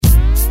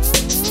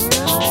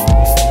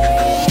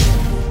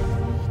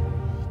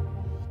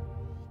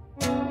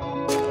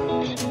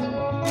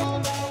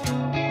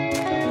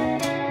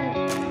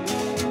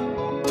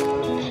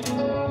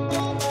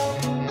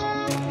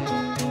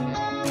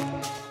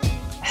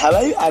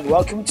Hello and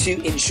welcome to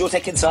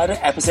InsurTech Insider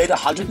episode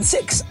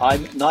 106.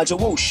 I'm Nigel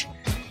Walsh.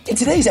 In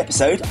today's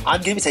episode,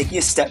 I'm going to be taking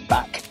a step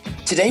back.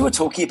 Today we're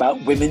talking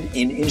about women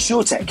in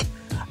InsurTech.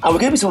 And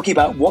we're going to be talking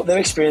about what their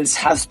experience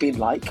has been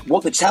like,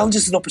 what the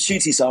challenges and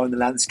opportunities are in the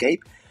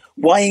landscape,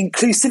 why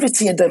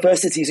inclusivity and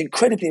diversity is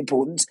incredibly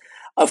important,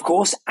 of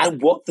course,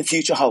 and what the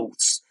future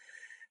holds.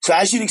 So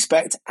as you'd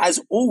expect,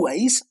 as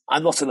always,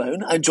 I'm not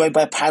alone. I'm joined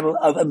by a panel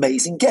of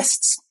amazing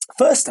guests.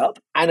 First up,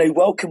 and a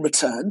welcome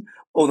return,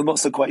 although I'm not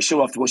so quite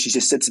sure after what she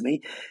just said to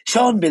me,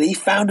 Sian Milley,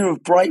 founder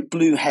of Bright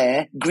Blue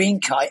Hair, Green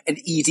Kite and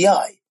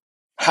EDI.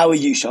 How are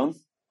you, Sian?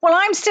 Well,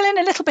 I'm still in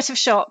a little bit of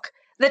shock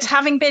that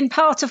having been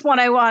part of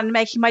 101,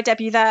 making my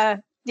debut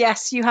there,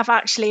 yes, you have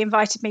actually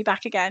invited me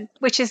back again,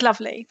 which is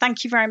lovely.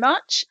 Thank you very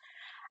much.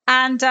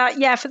 And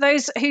for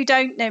those who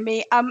don't know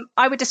me,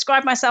 I would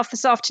describe myself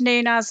this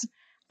afternoon as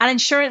an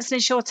insurance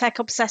and insurtech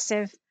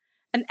obsessive,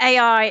 an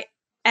AI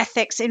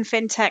ethics in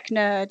fintech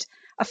nerd,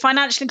 a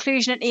financial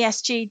inclusion and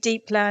ESG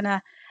deep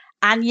learner.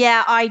 And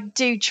I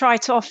do try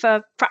to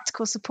offer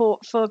practical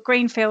support for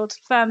greenfield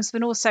firms,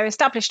 but also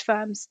established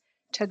firms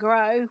to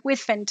grow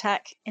with fintech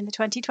in the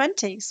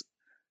 2020s.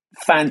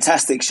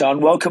 Fantastic, Sian.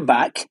 Welcome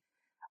back.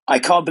 I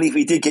can't believe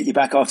we did get you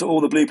back after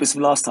all the bloopers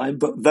from last time,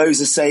 but those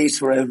are saved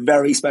for a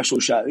very special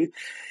show.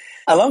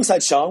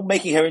 Alongside Sian,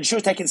 making her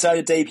InsurTech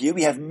Insider debut,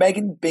 we have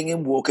Megan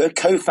Bingham-Walker,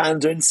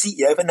 co-founder and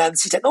CEO of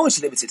Anansi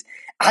Technology Limited.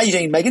 How are you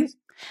doing, Megan?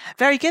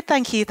 Very good,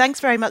 thank you. Thanks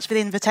very much for the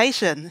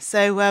invitation.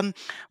 So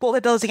what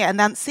we're building at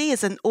Anansi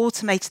is an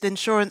automated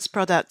insurance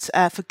product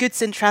for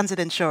goods in transit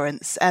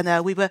insurance.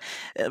 And we were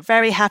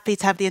very happy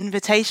to have the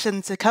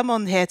invitation to come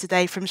on here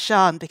today from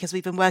Sian because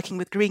we've been working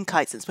with Green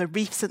Kite since we're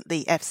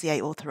recently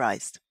FCA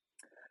authorised.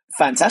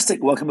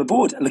 Fantastic. Welcome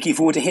aboard. Looking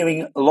forward to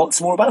hearing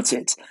lots more about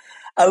it.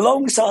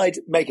 Alongside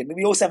Megan,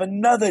 we also have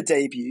another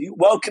debut.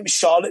 Welcome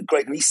Charlotte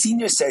Gregory,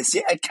 Senior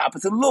Associate at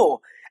Capital Law.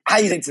 How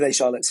are you doing today,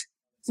 Charlotte?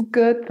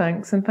 Good,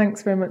 thanks. And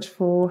thanks very much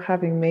for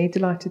having me.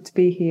 Delighted to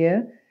be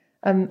here.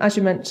 As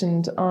you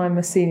mentioned, I'm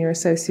a Senior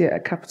Associate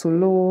at Capital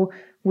Law.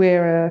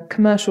 We're a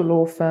commercial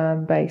law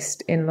firm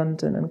based in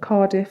London and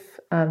Cardiff.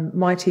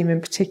 My team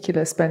in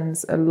particular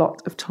spends a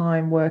lot of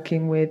time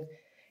working with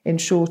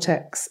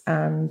insurtechs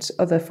and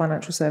other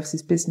financial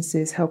services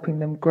businesses, helping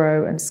them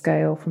grow and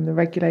scale from the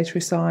regulatory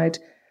side.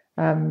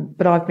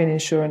 But I've been in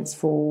insurance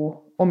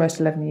for almost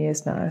 11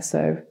 years now,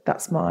 so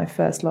that's my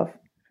first love.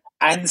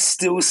 And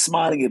still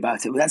smiling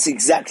about it. Well, that's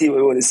exactly what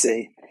we want to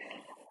see.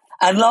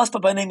 And last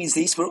but by no means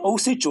least, we're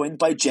also joined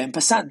by Jem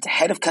Passant,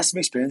 Head of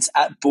Customer Experience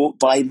at Bought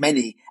by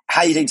Many.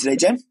 How are you doing today,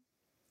 Jem?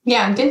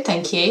 Yeah, I'm good,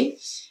 thank you.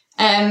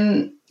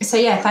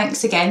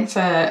 Thanks again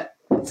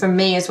from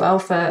me as well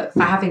for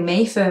having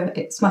me.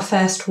 It's my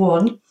first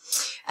one.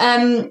 So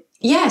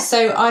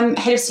I'm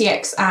Head of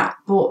CX at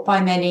Bought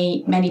by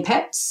Many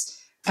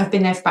Pets. I've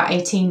been there for about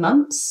 18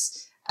 months.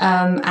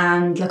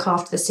 And look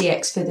after the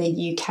CX for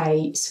the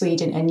UK,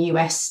 Sweden and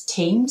US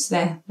teams.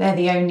 They're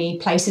the only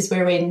places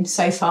we're in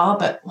so far,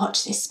 but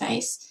watch this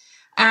space.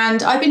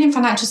 And I've been in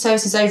financial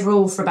services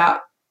overall for about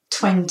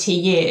 20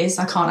 years.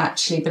 I can't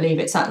actually believe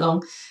it's that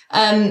long.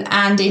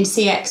 And in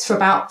CX for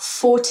about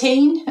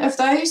 14 of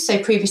those. So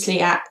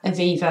previously at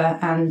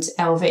Aviva and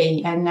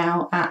LV and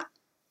now at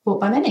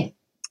Bought by Many.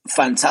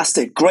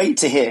 Fantastic. Great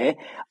to hear.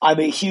 I'm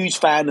a huge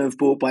fan of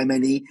Bought by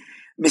Many.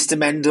 Mr.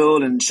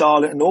 Mendel and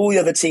Charlotte and all the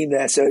other team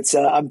there. So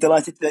I'm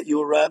delighted that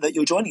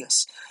you're joining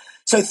us.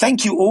 So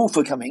thank you all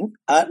for coming.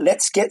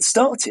 Let's get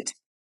started.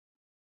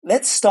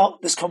 Let's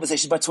start this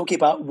conversation by talking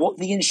about what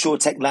the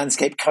insurtech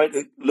landscape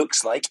currently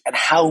looks like and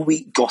how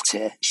we got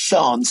here.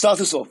 Sian, start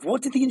us off.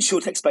 What did the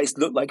insurtech space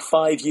look like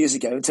 5 years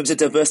ago in terms of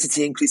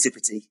diversity and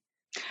inclusivity?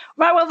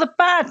 Right, well, the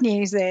bad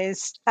news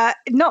is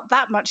not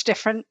that much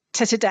different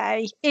to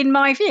today, in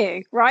my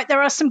view, right?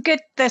 There's some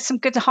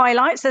good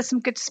highlights, there's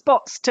some good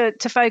spots to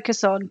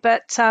focus on.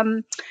 But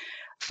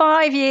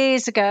 5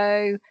 years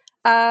ago,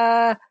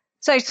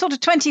 so sort of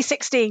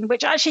 2016,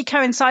 which actually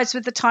coincides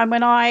with the time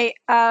when I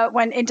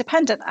went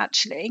independent,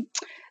 actually.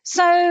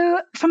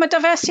 So from a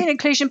diversity and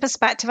inclusion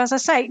perspective, as I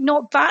say,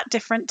 not that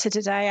different to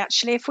today,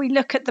 actually. If we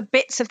look at the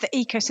bits of the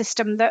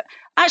ecosystem that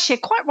actually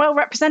are quite well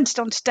represented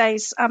on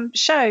today's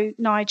show,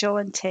 Nigel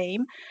and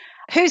team,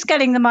 who's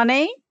getting the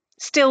money?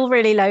 Still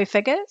really low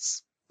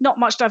figures, not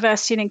much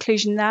diversity and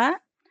inclusion there.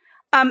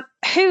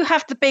 Who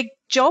have the big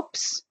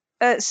jobs?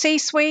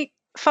 C-suite,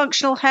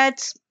 functional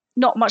heads,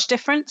 not much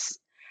difference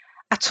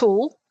at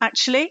all,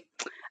 actually.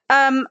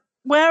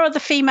 Where are the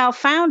female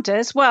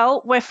founders?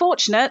 Well, we're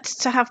fortunate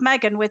to have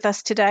Megan with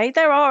us today.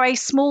 There are a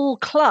small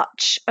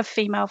clutch of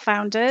female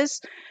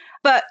founders,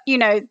 but,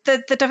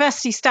 the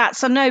diversity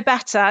stats are no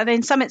better. And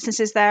in some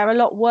instances, they're a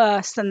lot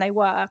worse than they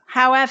were.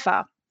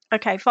 However,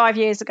 5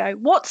 years ago,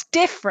 what's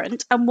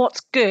different and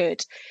what's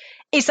good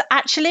is that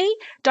actually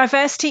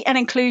diversity and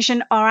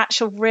inclusion are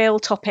actual real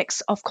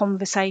topics of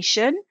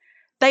conversation.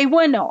 They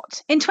were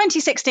not. In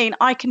 2016,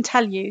 I can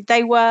tell you,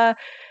 they were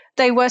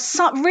They were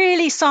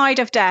really side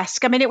of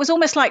desk. I mean, it was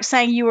almost like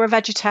saying you were a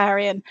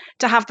vegetarian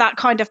to have that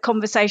kind of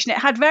conversation. It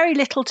had very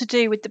little to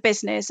do with the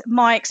business.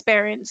 My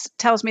experience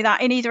tells me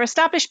that in either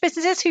established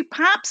businesses who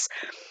perhaps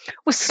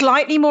were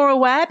slightly more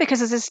aware,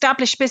 because as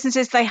established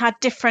businesses, they had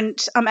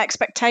different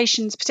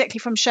expectations, particularly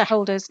from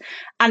shareholders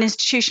and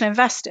institutional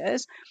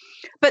investors.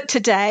 But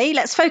today,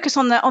 let's focus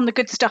on the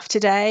good stuff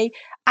today.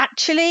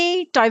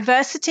 Actually,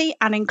 diversity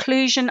and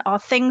inclusion are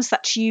things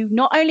that you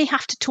not only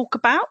have to talk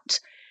about,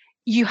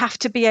 you have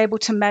to be able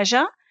to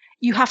measure.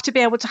 You have to be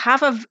able to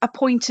have a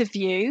point of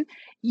view.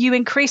 You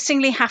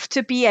increasingly have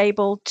to be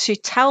able to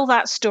tell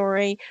that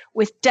story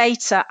with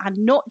data and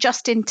not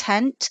just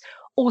intent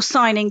or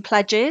signing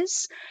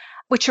pledges,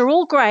 which are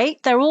all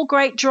great. They're all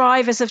great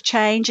drivers of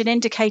change and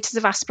indicators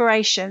of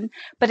aspiration,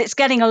 but it's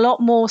getting a lot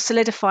more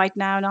solidified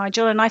now,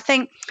 Nigel. And I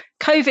think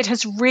COVID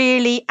has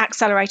really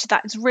accelerated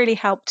that. It's really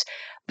helped,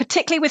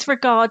 particularly with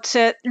regard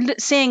to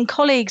seeing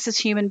colleagues as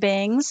human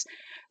beings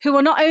who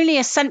are not only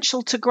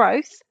essential to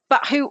growth,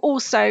 but who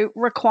also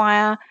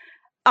require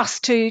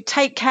us to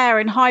take care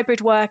in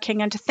hybrid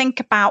working and to think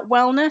about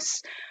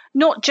wellness,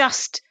 not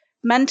just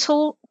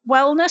mental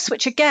wellness,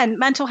 which again,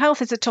 mental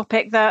health is a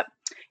topic that,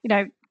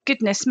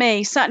 goodness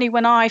me, certainly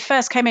when I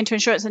first came into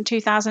insurance in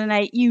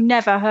 2008, you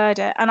never heard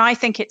it. And I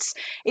think it's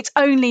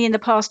only in the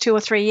past 2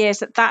 or 3 years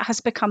that has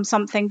become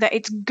something that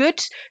it's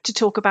good to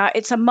talk about.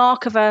 It's a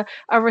mark of a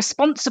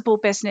responsible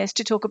business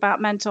to talk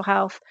about mental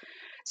health.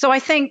 So I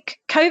think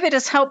COVID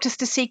has helped us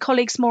to see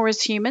colleagues more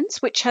as humans,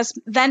 which has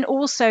then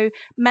also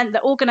meant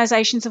that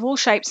organisations of all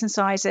shapes and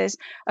sizes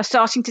are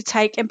starting to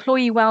take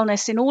employee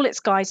wellness in all its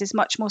guises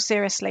much more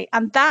seriously.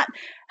 And that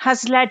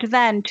has led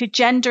then to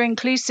gender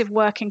inclusive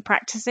working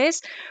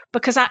practices,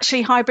 because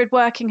actually hybrid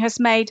working has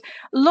made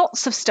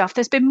lots of stuff.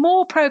 There's been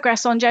more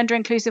progress on gender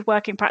inclusive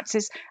working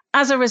practices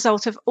as a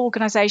result of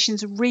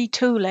organisations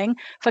retooling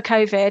for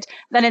COVID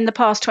than in the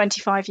past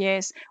 25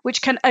 years,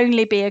 which can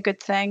only be a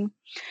good thing.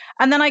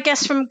 And then I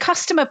guess from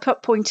customer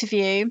point of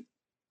view,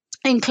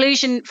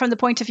 inclusion from the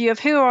point of view of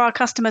who are our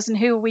customers and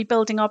who are we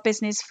building our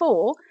business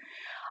for,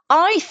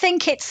 I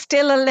think it's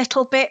still a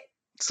little bit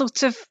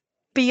sort of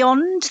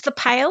beyond the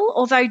pale,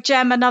 although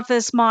Gem and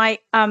others might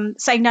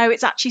say, no,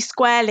 it's actually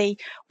squarely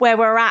where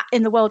we're at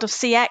in the world of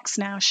CX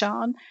now,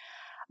 Sian.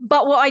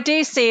 But what I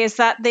do see is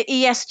that the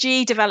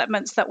ESG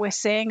developments that we're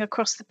seeing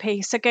across the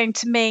piece are going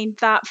to mean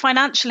that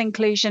financial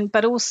inclusion,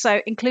 but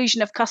also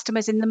inclusion of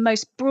customers in the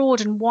most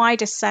broad and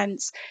widest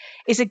sense,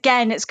 is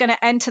again, it's going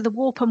to enter the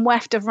warp and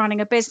weft of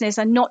running a business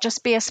and not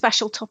just be a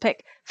special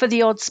topic for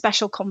the odd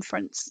special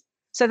conference.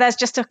 So there's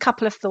just a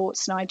couple of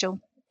thoughts, Nigel.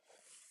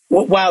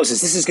 Well,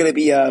 wowzers, this is going to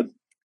be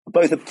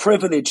both a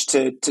privilege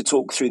to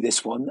talk through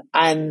this one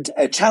and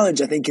a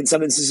challenge, I think, in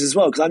some instances as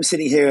well, because I'm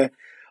sitting here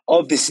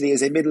obviously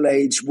as a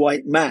middle-aged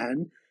white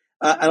man,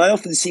 and I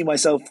often see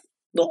myself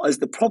not as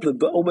the problem,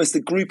 but almost a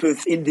group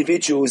of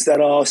individuals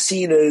that are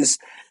seen as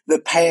the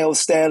pale,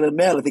 stale and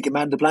male, I think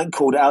Amanda Blank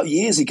called it out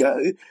years ago,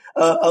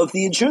 of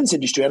the insurance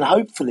industry. And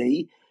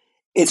hopefully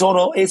it's on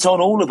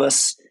all of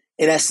us,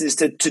 in essence,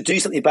 to do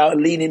something about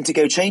and lean in to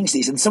go change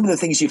these. And some of the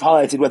things you've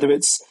highlighted, whether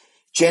it's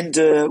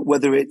gender,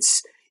 whether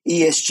it's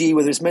ESG,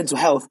 whether it's mental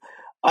health,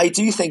 I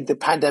do think the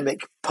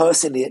pandemic,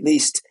 personally at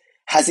least,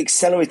 has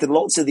accelerated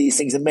lots of these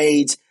things and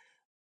made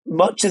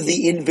much of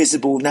the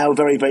invisible now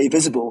very, very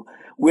visible.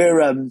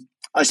 I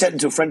was chatting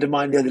to a friend of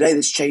mine the other day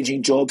that's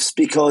changing jobs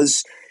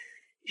because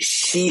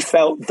she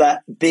felt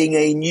that being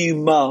a new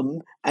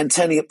mum and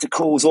turning up to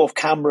calls off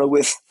camera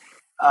with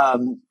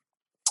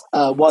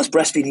whilst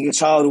breastfeeding a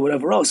child or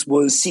whatever else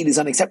was seen as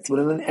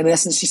unacceptable. And in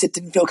essence, she said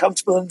didn't feel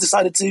comfortable and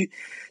decided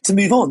to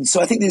move on.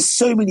 So I think there's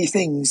so many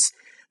things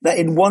that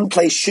in one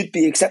place should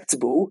be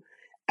acceptable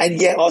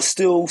and yet are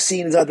still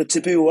seen as either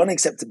taboo or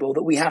unacceptable,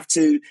 that we have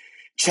to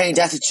change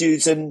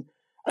attitudes and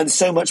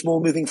so much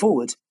more moving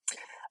forward.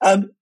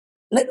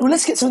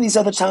 Let's get some of these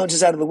other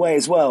challenges out of the way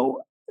as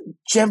well.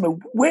 Gemma,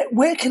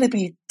 where can it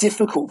be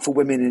difficult for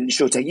women in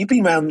insurtech? You've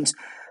been around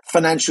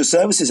financial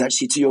services,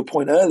 actually, to your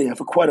point earlier,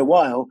 for quite a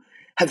while.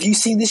 Have you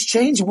seen this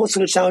change? And what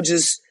sort of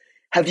challenges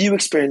have you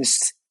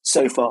experienced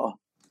so far?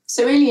 It's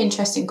a really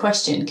interesting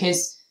question,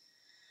 because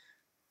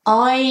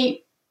I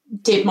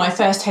did my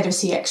first head of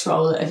CX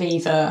role at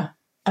Aviva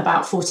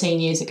about 14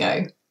 years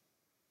ago.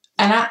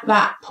 And at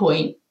that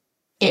point,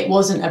 it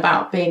wasn't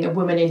about being a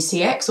woman in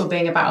CX or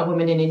being about a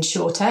woman in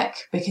insurtech,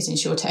 because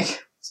insurtech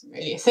wasn't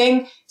really a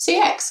thing.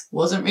 CX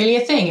wasn't really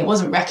a thing. It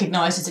wasn't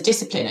recognised as a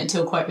discipline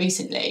until quite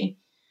recently.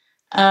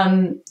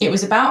 It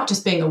was about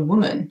just being a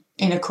woman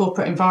in a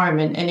corporate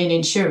environment and in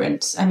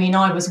insurance. I mean,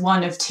 I was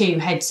one of 2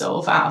 heads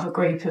of out of a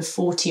group of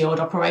 40 odd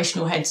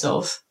operational heads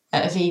of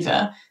at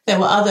Aviva. There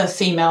were other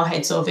female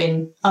heads of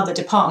in other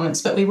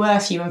departments, but we were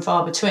few and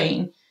far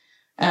between.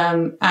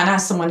 And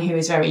as someone who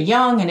is very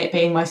young and it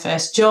being my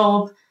first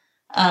job,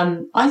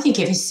 I think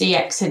if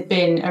CX had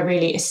been a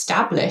really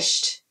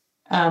established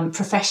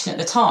profession at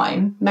the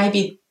time,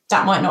 maybe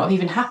that might not have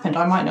even happened.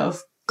 I might not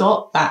have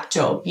got that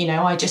job. You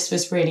know, I just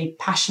was really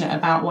passionate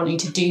about wanting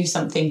to do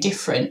something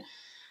different.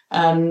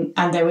 And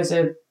there was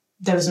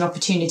an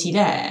opportunity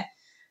there.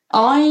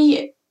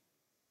 I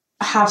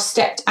have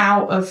stepped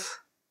out of,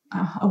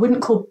 I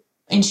wouldn't call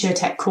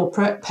InsurTech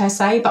corporate per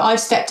se, but I've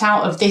stepped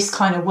out of this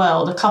kind of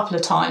world a couple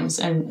of times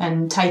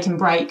and taken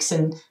breaks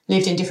and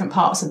lived in different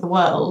parts of the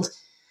world.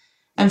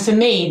 And for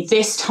me,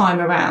 this time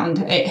around,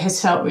 it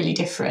has felt really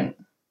different.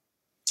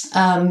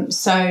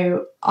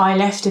 So I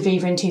left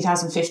Aviva in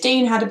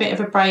 2015, had a bit of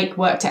a break,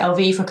 worked at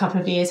LV for a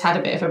couple of years, had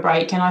a bit of a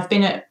break, and I've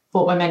been at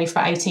Bought by Many for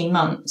about 18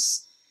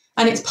 months.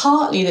 And it's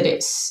partly that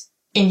it's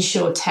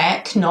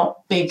InsurTech,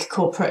 not big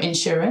corporate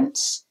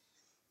insurance,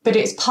 but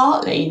it's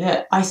partly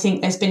that I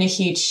think there's been a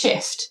huge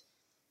shift.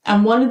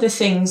 And one of the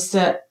things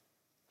that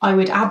I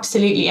would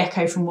absolutely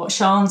echo from what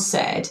Sian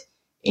said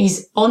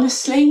is,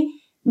 honestly,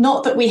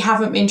 not that we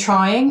haven't been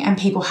trying and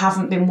people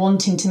haven't been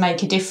wanting to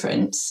make a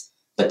difference,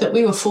 but that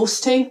we were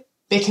forced to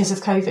because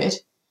of COVID.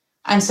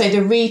 And so the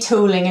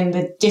retooling and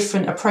the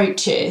different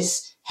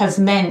approaches have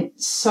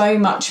meant so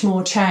much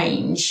more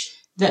change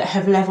that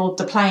have levelled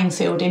the playing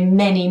field in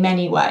many,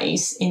 many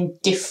ways in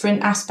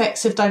different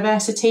aspects of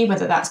diversity,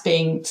 whether that's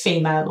being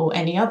female or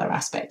any other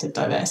aspect of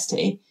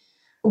diversity.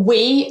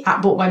 We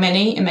at Bought by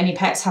Many and Many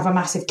Pets have a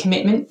massive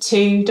commitment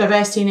to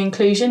diversity and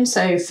inclusion.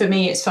 So for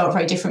me, it's felt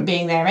very different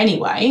being there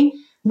anyway.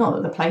 Not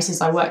that the places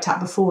I worked at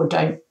before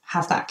don't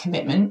have that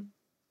commitment.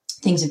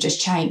 Things have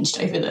just changed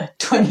over the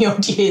 20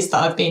 odd years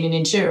that I've been in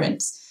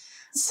insurance.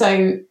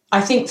 So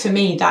I think for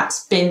me,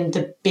 that's been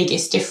the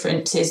biggest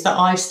difference, is that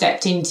I've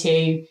stepped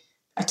into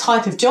a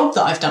type of job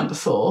that I've done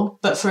before,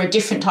 but for a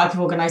different type of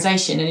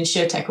organisation, an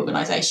InsurTech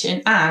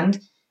organisation. And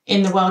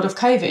in the world of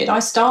COVID, I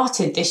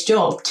started this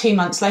job 2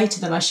 months later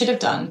than I should have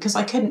done because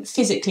I couldn't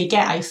physically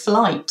get a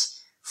flight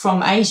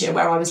from Asia,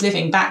 where I was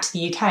living, back to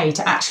the UK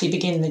to actually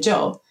begin the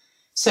job.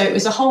 So it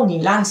was a whole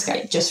new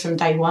landscape just from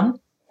day one.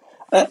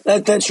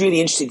 That's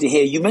really interesting to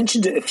hear. You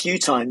mentioned it a few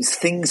times,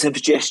 things have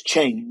just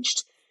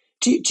changed.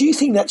 Do you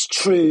think that's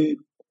true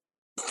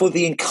for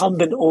the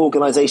incumbent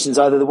organisations,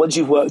 either the ones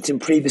you've worked in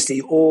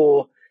previously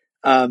or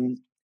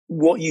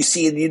what you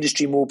see in the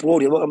industry more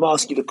broadly? I'm not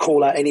asking you to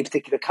call out any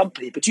particular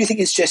company, but do you think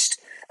it's just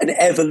an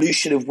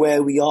evolution of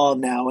where we are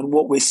now and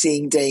what we're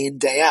seeing day in,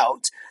 day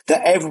out,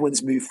 that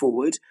everyone's moved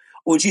forward?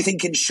 Or do you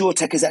think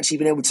InsurTech has actually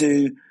been able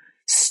to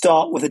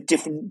start with a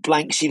different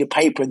blank sheet of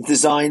paper and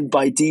design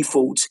by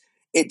default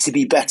it to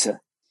be better?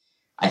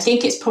 I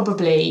think it's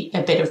probably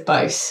a bit of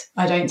both.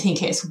 I don't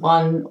think it's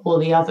one or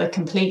the other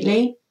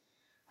completely.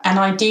 And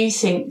I do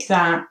think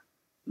that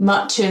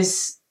much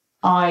as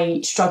I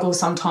struggle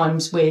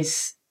sometimes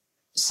with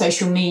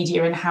social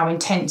media and how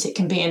intense it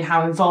can be and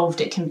how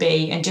involved it can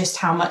be and just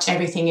how much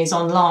everything is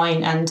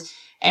online and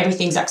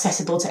everything's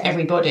accessible to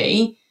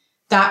everybody,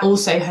 that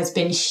also has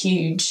been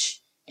huge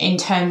in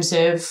terms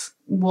of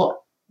what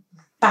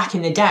back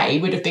in the day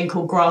would have been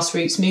called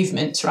grassroots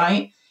movements,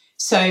 right?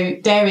 So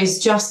there is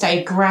just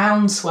a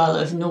groundswell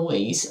of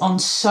noise on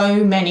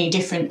so many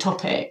different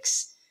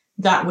topics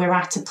that we're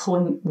at a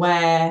point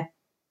where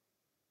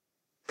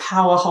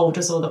power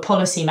holders or the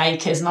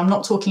policymakers, and I'm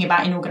not talking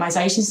about in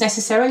organisations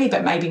necessarily,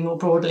 but maybe more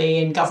broadly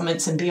in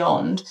governments and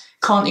beyond,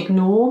 can't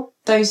ignore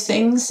those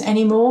things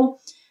anymore.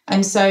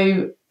 And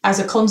so as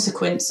a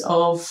consequence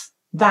of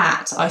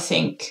that, I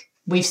think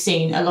we've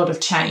seen a lot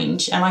of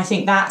change. And I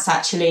think that's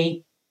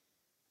actually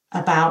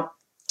about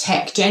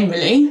tech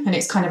generally, and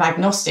it's kind of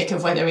agnostic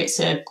of whether it's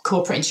a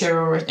corporate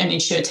insurer or an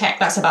InsurTech.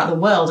 That's about the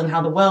world and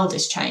how the world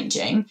is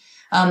changing.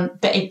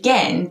 But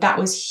again, that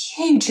was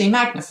hugely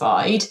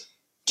magnified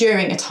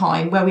during a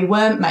time where we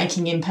weren't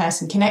making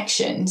in-person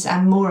connections,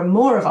 and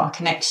more of our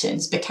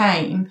connections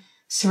became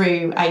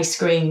through a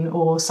screen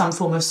or some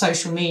form of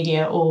social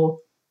media or,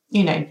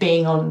 you know,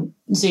 being on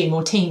Zoom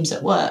or Teams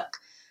at work.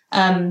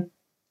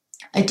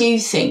 I do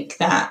think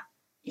that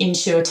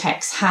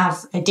InsurTechs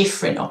have a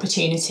different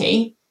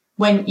opportunity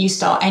when you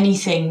start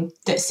anything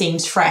that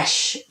seems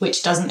fresh,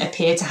 which doesn't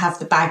appear to have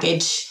the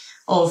baggage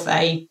of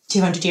a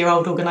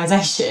 200-year-old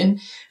organisation.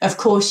 Of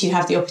course, you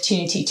have the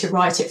opportunity to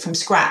write it from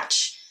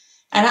scratch.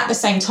 And at the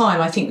same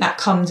time, I think that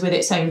comes with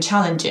its own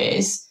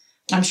challenges.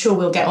 I'm sure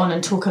we'll get on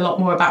and talk a lot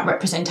more about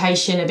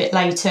representation a bit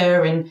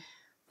later.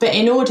 But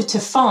in order to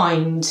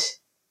find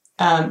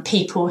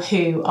people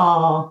who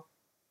are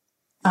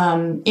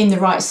in the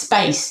right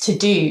space to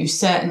do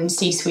certain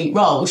C-suite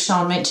roles,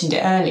 Sian mentioned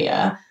it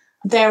earlier,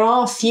 there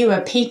are fewer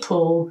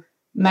people,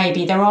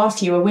 maybe there are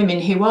fewer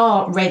women who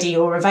are ready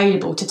or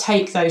available to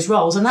take those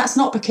roles. And that's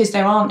not because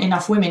there aren't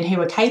enough women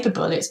who are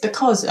capable. It's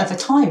because of a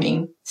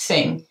timing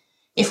thing.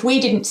 If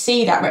we didn't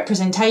see that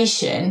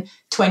representation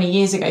 20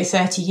 years ago,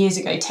 30 years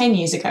ago, 10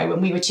 years ago,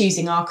 when we were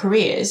choosing our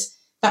careers,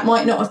 that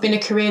might not have been a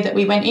career that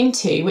we went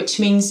into, which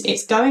means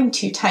it's going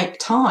to take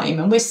time.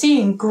 And we're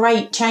seeing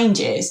great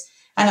changes.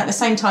 And at the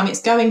same time,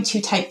 it's going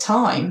to take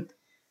time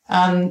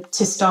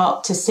to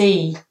start to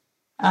see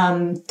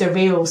the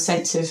real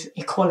sense of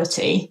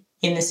equality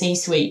in the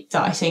C-suite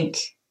that I think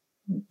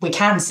we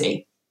can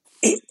see.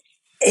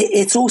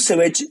 It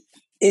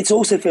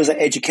also feels like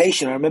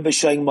education. I remember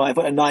I've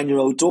got a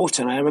 9-year-old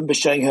daughter, and I remember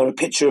showing her a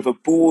picture of a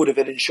board of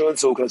an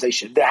insurance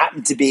organisation that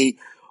happened to be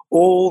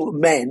all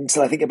men,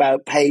 till I think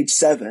about page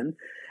 7.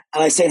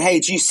 And I said, hey,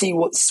 do you see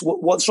what's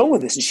wrong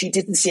with this? And she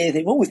didn't see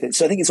anything wrong with it.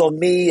 So I think it's on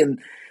me and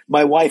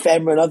my wife,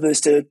 Emma, and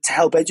others to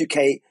help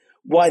educate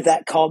why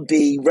that can't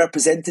be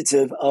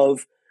representative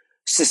of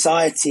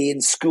society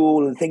and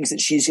school and things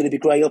that she's going to be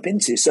growing up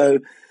into. So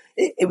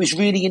it was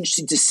really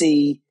interesting to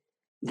see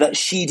that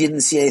she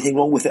didn't see anything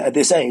wrong with it at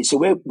this age. So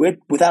we're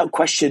without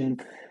question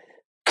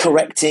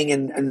correcting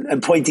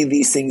and pointing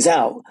these things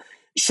out.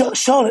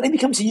 Charlotte, let me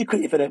come to you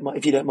quickly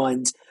if you don't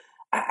mind.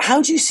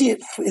 How do you see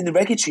it in the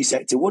regulatory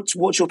sector?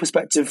 What's your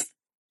perspective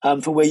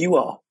from where you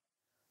are?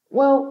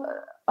 Well,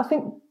 I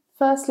think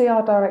firstly,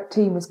 our direct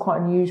team is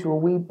quite unusual.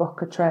 We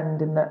buck a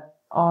trend in that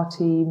our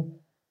team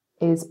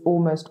is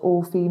almost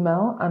all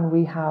female, and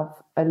we have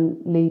a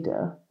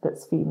leader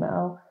that's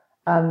female.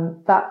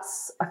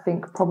 That's, I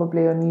think,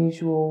 probably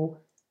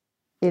unusual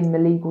in the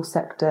legal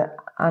sector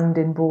and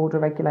in broader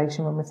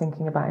regulation when we're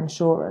thinking about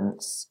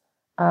insurance.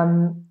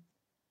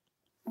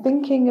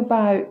 Thinking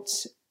about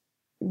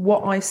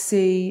what I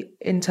see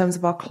in terms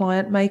of our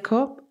client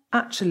makeup,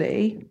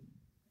 actually,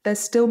 there's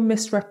still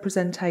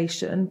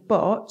misrepresentation,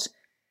 but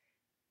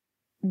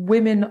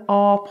women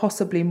are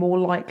possibly more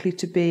likely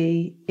to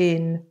be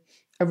in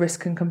a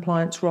risk and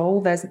compliance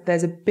role.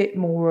 There's a bit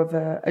more of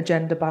a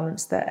gender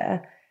balance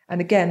there. And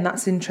again,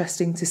 that's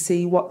interesting to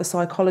see what the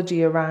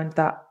psychology around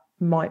that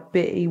might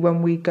be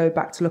when we go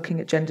back to looking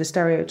at gender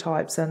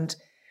stereotypes and,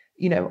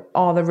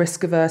 are the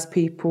risk averse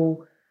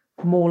people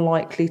more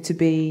likely to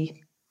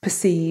be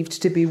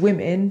perceived to be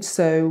women?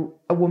 So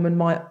a woman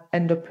might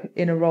end up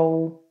in a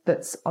role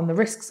that's on the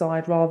risk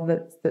side rather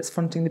than that's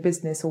fronting the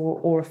business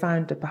or a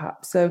founder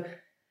perhaps. So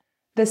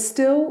there's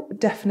still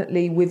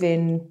definitely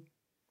within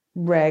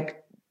reg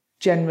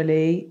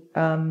generally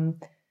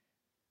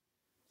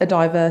a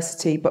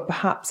diversity, but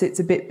perhaps it's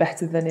a bit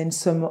better than in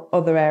some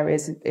other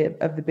areas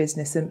of the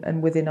business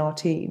and within our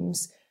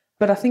teams.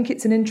 But I think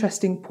it's an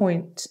interesting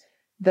point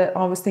that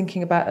I was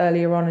thinking about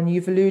earlier on, and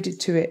you've alluded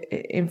to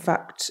it, in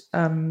fact,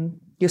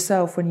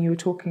 yourself when you were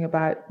talking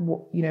about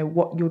what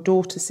your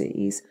daughter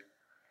sees.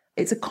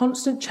 It's a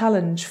constant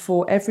challenge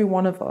for every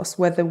one of us,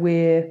 whether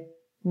we're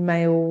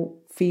male,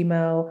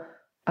 female,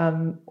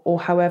 or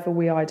however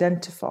we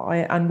identify,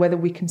 and whether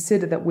we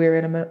consider that we're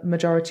in a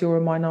majority or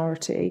a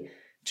minority,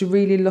 to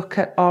really look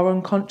at our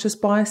unconscious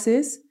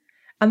biases.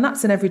 And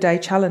that's an everyday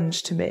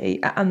challenge to me.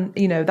 And,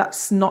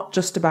 that's not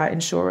just about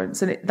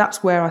insurance. And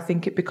that's where I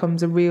think it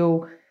becomes a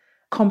real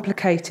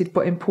complicated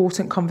but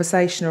important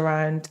conversation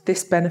around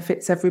this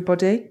benefits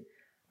everybody.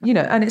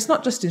 And it's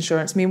not just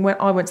insurance. I mean, when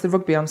I went to the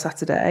rugby on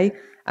Saturday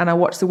and I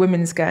watched the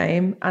women's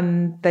game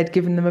and they'd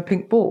given them a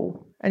pink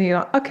ball. And you're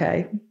like,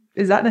 okay,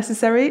 is that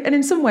necessary? And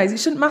in some ways, it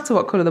shouldn't matter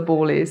what colour the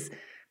ball is.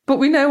 But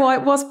we know why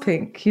it was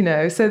pink,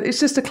 So it's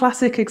just a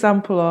classic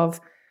example of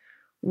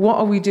what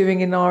are we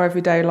doing in our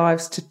everyday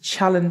lives to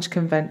challenge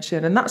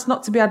convention? And that's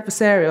not to be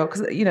adversarial,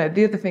 because,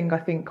 the other thing I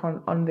think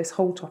on this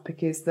whole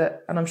topic is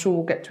that, and I'm sure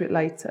we'll get to it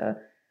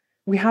later,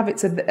 we have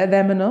it's a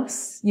them and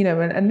us,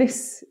 and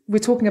this, we're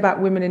talking about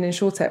women in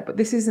insurtech, but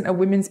this isn't a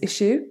women's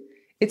issue.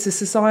 It's a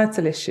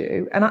societal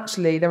issue. And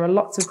actually, there are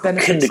lots of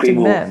benefits to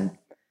men.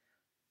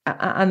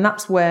 And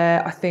that's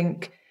where I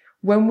think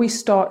when we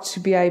start to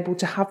be able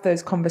to have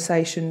those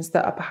conversations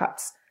that are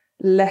perhaps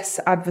less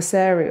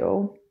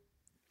adversarial,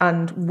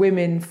 and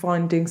women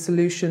finding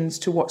solutions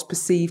to what's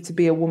perceived to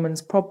be a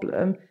woman's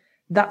problem,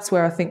 that's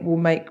where I think we'll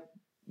make,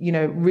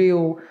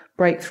 real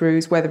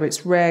breakthroughs, whether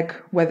it's reg,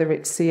 whether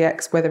it's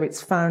CX, whether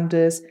it's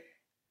founders,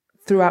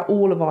 throughout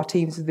all of our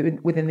teams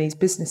within these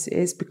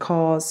businesses,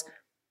 because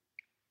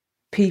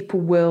people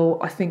will,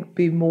 I think,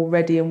 be more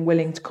ready and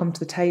willing to come to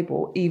the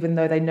table, even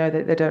though they know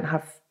that they don't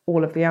have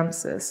all of the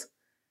answers.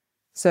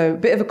 So a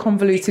bit of a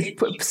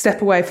convoluted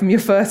step away from your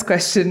first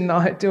question,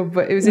 Nigel,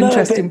 but it was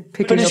interesting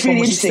picking up on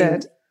what you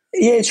said.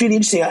 Yeah, it's really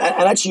interesting.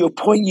 And actually, your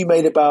point you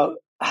made about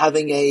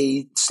having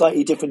a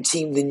slightly different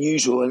team than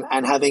usual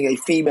and having a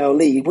female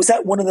lead, was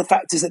that one of the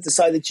factors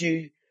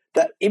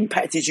that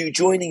impacted you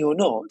joining or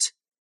not?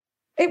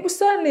 It was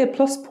certainly a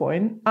plus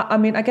point. I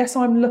mean, I guess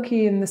I'm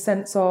lucky in the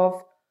sense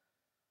of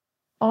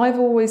I've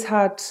always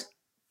had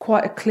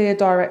quite a clear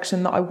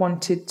direction that I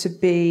wanted to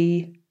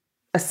be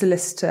a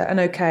solicitor. And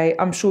okay,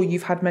 I'm sure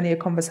you've had many a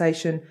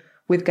conversation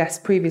with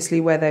guests previously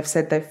where they've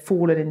said they've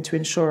fallen into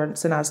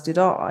insurance, and as did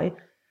I.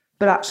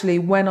 But actually,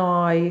 when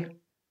I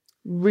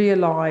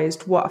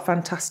realised what a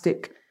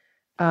fantastic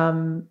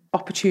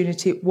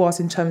opportunity it was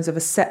in terms of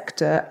a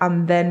sector,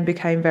 and then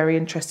became very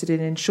interested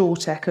in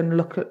insurtech and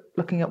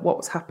looking at what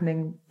was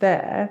happening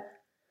there,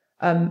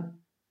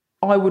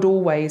 I would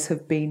always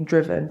have been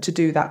driven to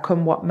do that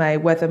come what may,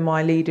 whether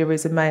my leader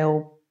is a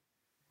male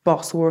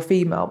boss or a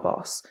female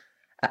boss.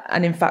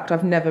 And in fact,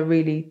 I've never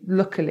really,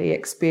 luckily,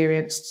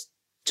 experienced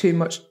too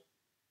much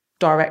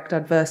direct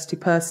adversity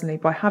personally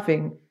by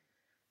having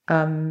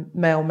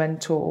male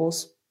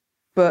mentors.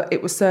 But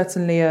it was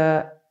certainly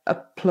a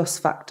plus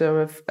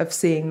factor of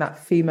seeing that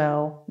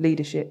female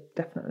leadership,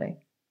 definitely.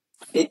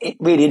 It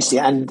really interesting.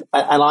 And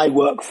I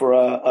work for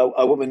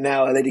a woman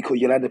now, a lady called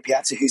Yolanda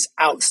Piazza, who's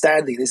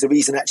outstanding. There's a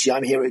reason actually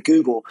I'm here at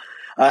Google.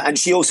 And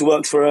she also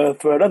works for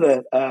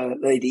another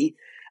lady.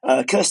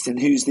 Kirsten,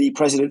 who's the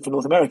president for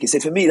North America. So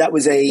for me, that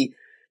was a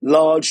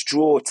large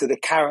draw to the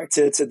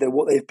character, to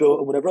what they've built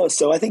and whatever else.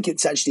 So I think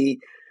it's actually,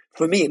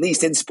 for me at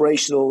least,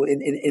 inspirational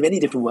in many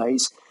different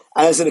ways.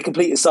 As in a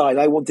complete aside,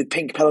 I wanted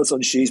pink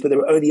Peloton shoes, but they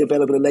were only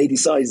available in lady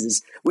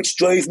sizes, which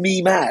drove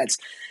me mad.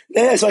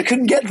 Yeah, so I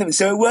couldn't get them.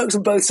 So it works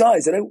on both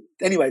sides.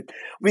 Anyway,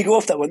 we go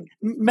off that one.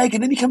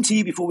 Megan, let me come to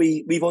you before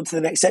we move on to the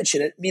next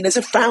section. I mean, as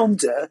a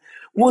founder,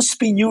 what's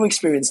been your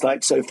experience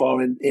like so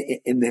far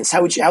in this?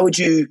 How would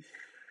you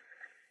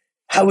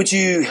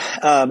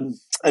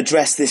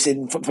address this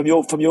from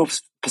your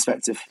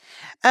perspective?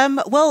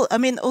 Well, I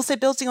mean, also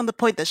building on the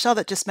point that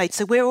Charlotte just made,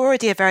 so we're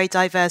already a very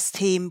diverse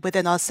team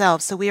within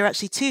ourselves. So we are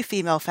actually 2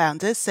 female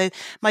founders. So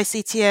my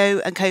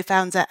CTO and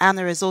co-founder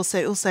Anna is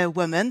also a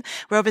woman.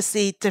 We're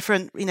obviously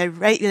different, we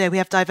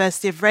have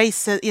diversity of race.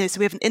 So we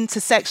have an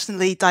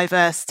intersectionally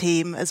diverse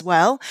team as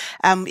well.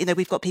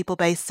 We've got people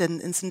based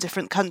in some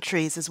different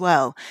countries as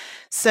well.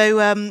 So,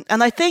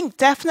 and I think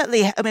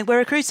definitely, we're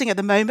recruiting at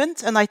the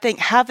moment, and I think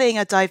having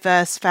a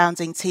diverse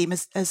founding team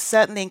has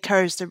certainly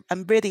encouraged a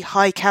really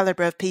high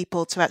caliber of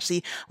people to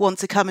actually want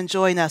to come and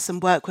join us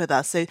and work with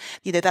us. So,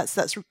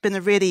 that's been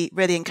a really,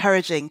 really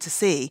encouraging to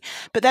see.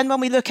 But then when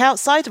we look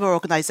outside of our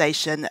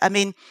organization,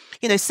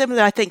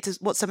 similar, I think, to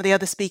what some of the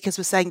other speakers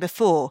were saying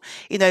before,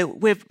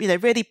 we're,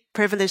 really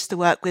privileged to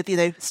work with,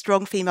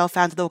 strong female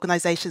founded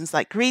organizations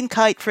like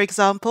Greenkite, for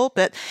example.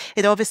 But,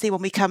 obviously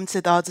when we come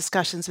to our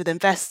discussions with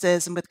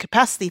investors and with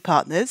capacity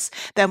partners,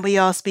 then we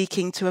are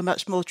speaking to a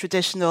much more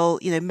traditional,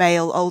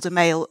 older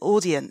male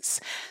audience.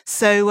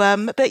 So,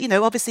 but,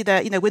 obviously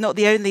we're not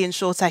the only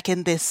insurtech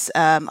in this,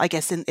 I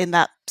guess, in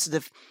that sort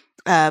of,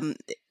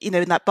 in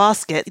that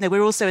basket.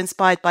 We're also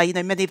inspired by,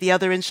 many of the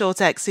other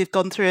insurtechs who've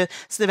gone through a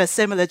sort of a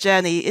similar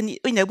journey. And,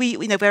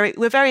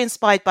 we're very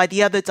inspired by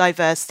the other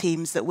diverse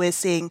teams that we're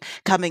seeing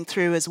coming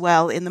through as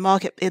well in the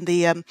market, in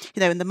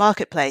the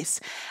marketplace.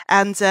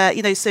 And,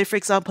 so for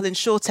example,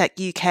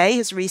 InsurTech UK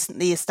has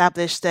recently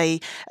established a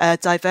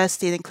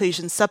diversity and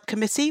inclusion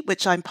subcommittee,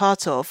 which I'm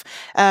part of,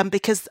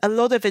 because a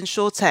lot of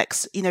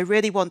insurtechs,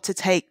 really want to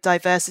take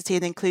diversity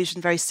and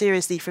inclusion very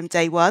seriously from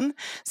day one,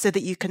 so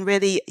that you can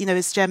really,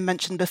 as Jem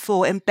mentioned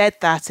before,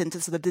 embed that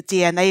into sort of the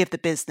DNA of the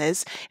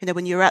business.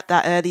 When you're at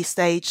that early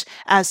stage,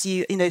 as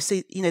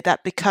that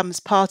becomes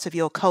part of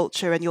your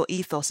culture and your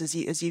ethos as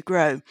you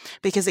grow,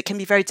 because it can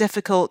be very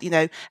difficult,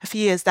 a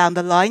few years down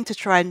the line to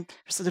try and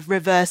sort of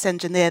reverse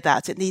engineer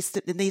that. It needs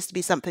to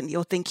be something that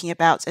you're thinking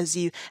about as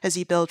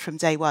you build from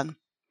day one.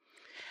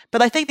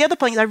 But I think the other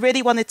point I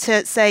really wanted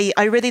to say,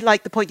 I really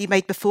like the point you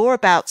made before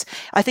about,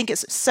 I think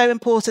it's so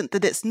important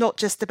that it's not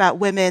just about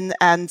women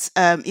and,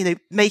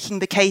 making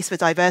the case for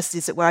diversity,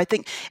 as it were. I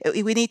think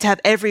we need to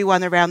have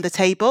everyone around the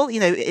table,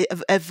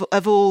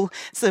 of all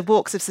sort of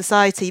walks of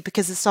society,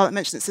 because as Charlotte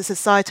mentioned, it's a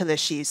societal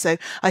issue. So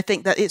I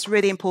think that it's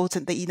really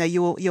important that,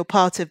 you're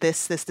part of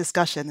this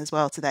discussion as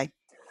well today.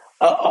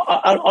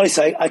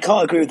 Honestly, I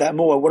can't agree with that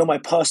more. One of my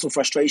personal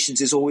frustrations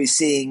is always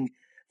seeing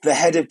the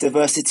head of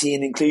diversity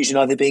and inclusion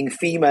either being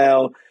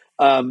female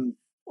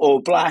or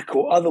black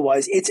or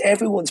otherwise. It's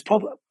everyone's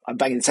problem. I'm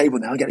banging the table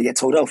now. I'm going to get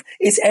told off.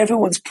 It's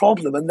everyone's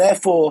problem. And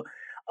therefore,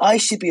 I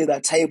should be at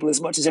that table as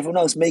much as everyone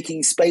else,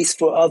 making space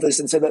for others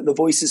and so that the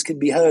voices can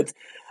be heard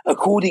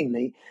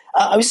accordingly.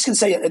 I was just going to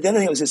say, the other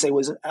thing I was going to say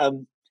was,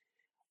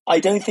 I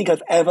don't think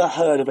I've ever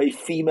heard of a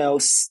female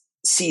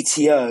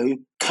CTO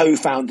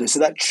co-founder. So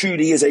that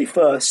truly is a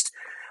first,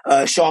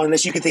 Sean,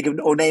 unless you can think of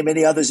or name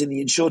any others in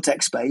the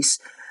insurtech space.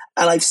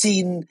 And I've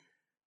seen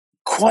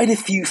quite a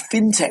few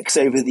fintechs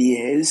over the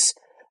years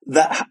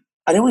that,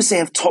 I don't want to say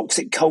have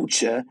toxic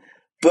culture,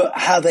 but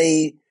have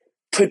a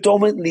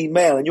predominantly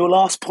male. And your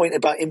last point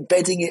about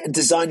embedding it and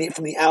designing it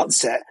from the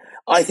outset,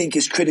 I think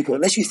is critical.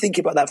 Unless you think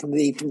about that from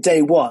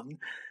day one,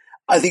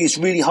 I think it's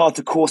really hard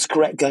to course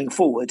correct going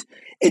forward.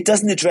 It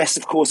doesn't address,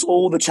 of course,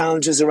 all the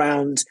challenges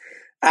around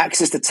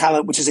access to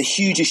talent, which is a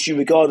huge issue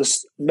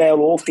regardless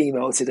male or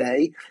female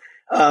today.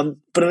 But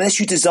unless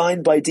you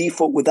design by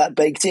default with that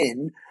baked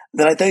in,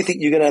 then I don't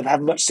think you're going to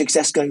have much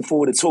success going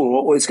forward at all,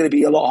 or it's going to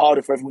be a lot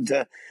harder for everyone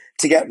to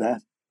get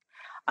there.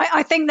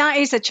 I think that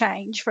is a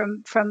change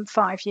from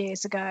 5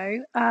 years ago,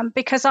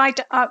 because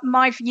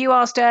you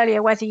asked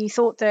earlier whether you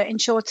thought that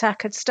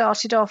InsurTech had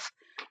started off,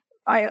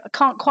 I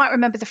can't quite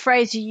remember the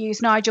phrase you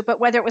used, Nigel,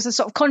 but whether it was a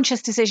sort of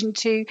conscious decision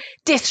to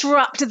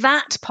disrupt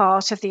that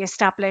part of the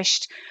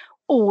established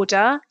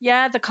order,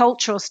 the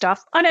cultural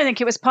stuff. I don't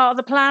think it was part of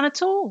the plan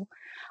at all.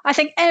 I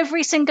think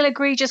every single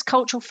egregious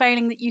cultural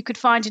failing that you could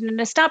find in an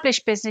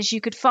established business, you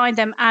could find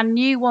them and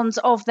new ones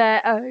of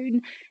their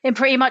own in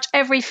pretty much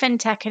every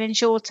fintech and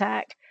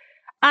insurtech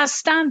as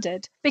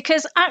standard,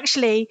 because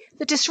actually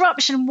the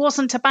disruption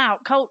wasn't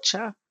about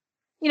culture.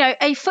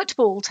 A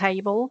football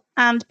table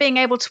and being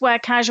able to wear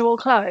casual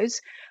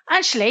clothes,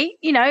 actually,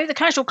 the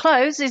casual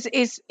clothes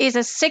is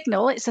a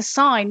signal, it's a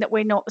sign that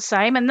we're not the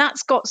same, and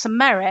that's got some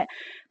merit,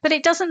 but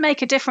it doesn't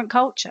make a different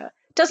culture.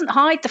 doesn't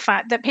hide the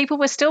fact that people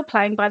were still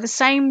playing by the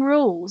same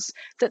rules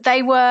that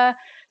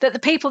the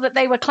people that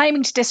they were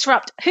claiming to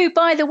disrupt, who,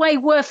 by the way,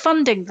 were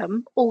funding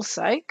them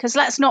also, because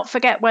let's not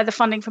forget where the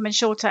funding from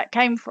InsurTech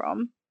came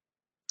from.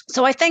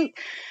 So I think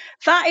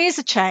that is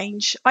a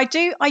change. I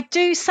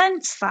do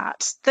sense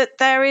that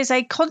there is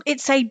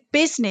it's a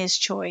business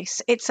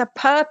choice. It's a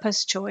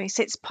purpose choice.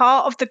 It's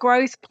part of the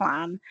growth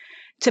plan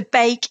to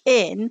bake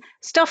in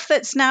stuff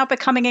that's now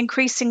becoming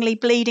increasingly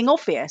bleeding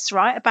obvious,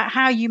 right? About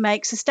how you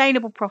make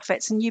sustainable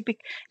profits and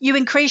you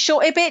increase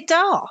your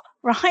EBITDA,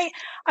 right?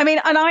 I mean,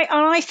 and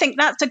I think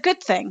that's a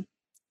good thing.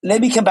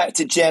 Let me come back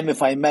to Jem,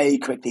 if I may,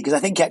 quickly, because I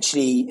think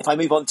actually, if I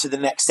move on to the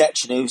next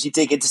section, as you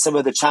dig into some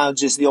of the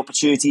challenges, the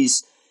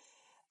opportunities,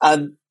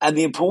 and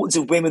the importance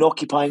of women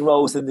occupying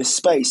roles in this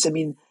space. I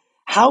mean,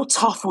 how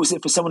tough was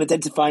it for someone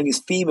identifying as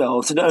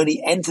female to not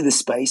only enter the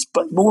space,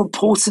 but more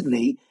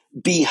importantly,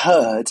 be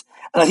heard?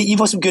 And I think you've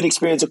had some good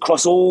experience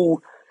across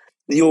all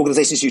the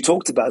organizations you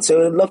talked about.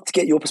 So I'd love to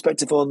get your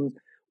perspective on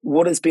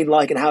what it's been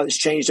like and how it's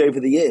changed over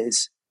the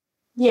years.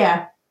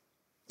 Yeah,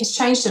 it's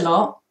changed a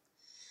lot.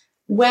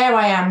 Where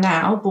I am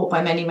now, bought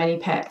by many, many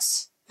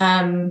pets,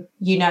 our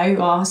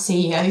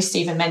CEO,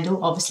 Stephen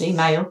Mendel, obviously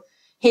male,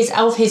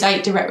 of his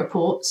 8 direct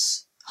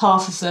reports,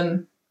 half of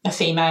them are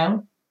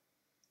female.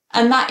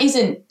 And that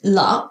isn't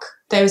luck.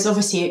 There was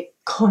obviously a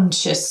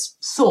conscious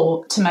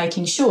thought to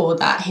making sure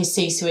that his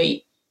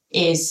C-suite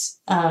is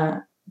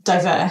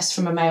diverse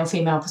from a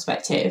male-female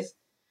perspective.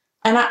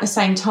 And at the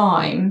same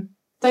time,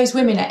 those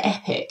women are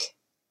epic,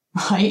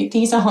 right?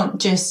 These aren't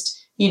just,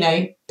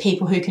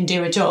 people who can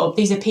do a job.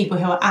 These are people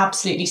who are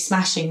absolutely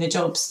smashing the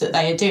jobs that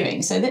they are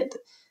doing. So that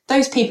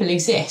those people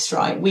exist,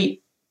 right?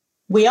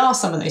 We are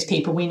some of those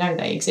people. We know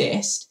they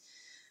exist.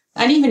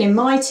 And even in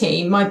my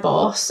team, my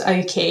boss,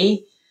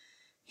 Oki,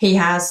 he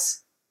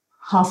has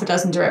half a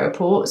dozen direct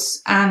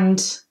reports,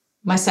 and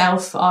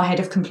myself, our head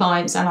of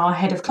compliance and our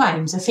head of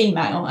claims are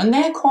female. And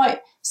they're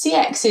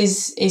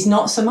CX is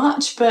not so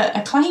much, but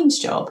a claims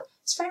job.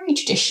 It's very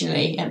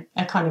traditionally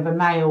a kind of a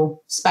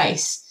male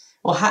space,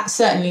 or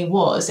certainly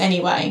was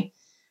anyway.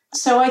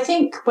 So I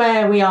think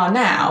where we are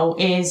now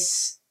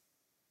is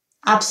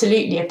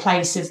absolutely a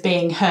place of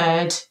being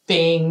heard,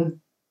 being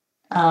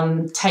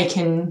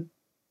taken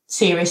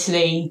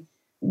seriously.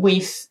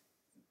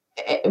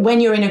 When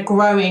you're in a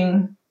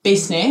growing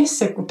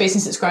business, a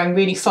business that's growing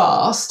really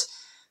fast,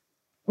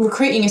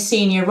 recruiting a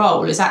senior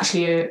role is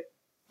actually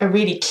a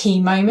really key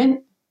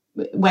moment,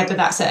 whether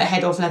that's at a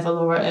head of level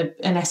or at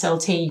an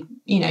SLT,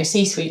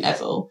 C-suite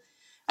level.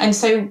 And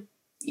so,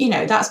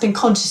 that's been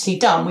consciously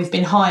done. We've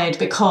been hired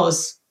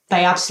because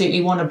they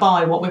absolutely want to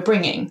buy what we're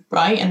bringing,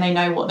 right? And they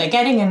know what they're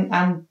getting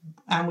and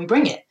we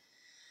bring it.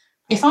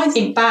 If I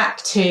think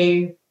back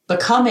to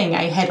becoming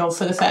a head of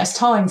for the first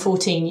time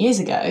 14 years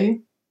ago,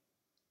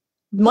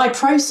 my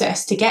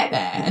process to get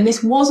there, and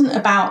this wasn't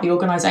about the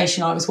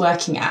organisation I was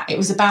working at, it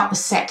was about the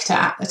sector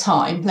at the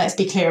time. Let's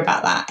be clear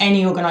about that.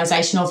 Any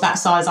organisation of that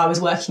size I was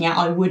working at,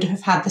 I would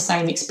have had the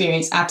same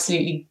experience,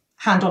 absolutely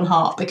hand on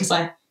heart, because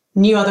I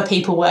knew other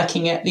people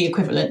working at the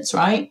equivalents,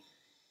 right?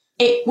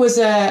 It was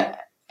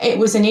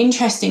an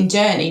interesting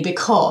journey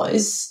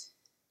because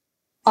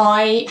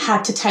I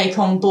had to take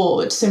on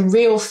board some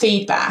real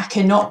feedback,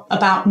 and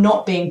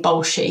not being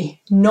bolshy,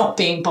 not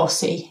being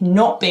bossy,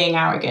 not being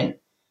arrogant.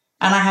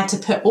 And I had to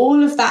put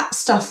all of that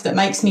stuff that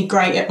makes me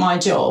great at my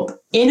job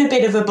in a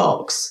bit of a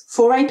box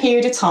for a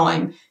period of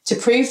time to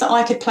prove that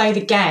I could play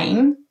the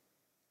game,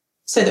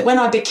 so that when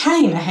I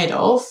became a head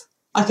of,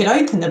 I could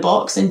open the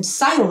box and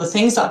say all the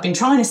things that I've been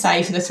trying to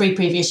say for the 3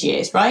 previous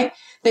years, right?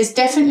 There's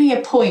definitely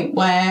a point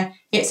where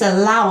it's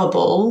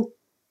allowable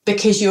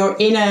because you're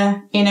in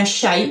a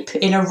shape,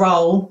 in a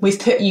role. We've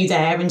put you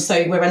there, and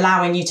so we're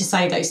allowing you to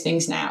say those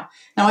things now.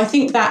 Now, I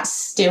think that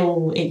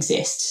still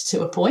exists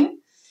to a point.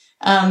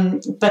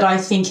 But I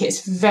think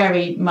it's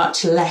very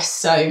much less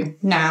so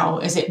now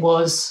as it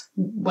was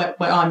where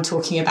I'm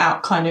talking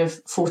about kind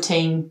of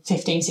 14,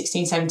 15,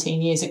 16,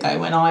 17 years ago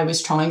when I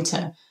was trying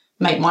to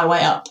make my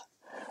way up.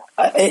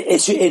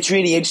 It's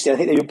really interesting. I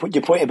think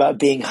your point about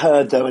being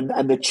heard, though,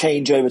 and the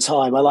change over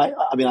time. I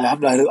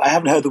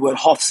haven't heard the word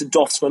Hoffs and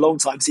Doffs for a long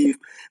time, so you've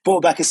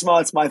brought back a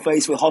smile to my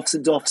face with Hoffs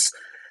and Doffs.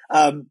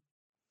 I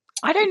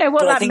don't know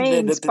what that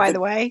means, by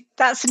the way.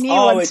 That's a new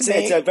one to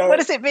me. What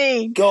does it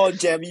mean? Go on,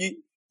 Jem.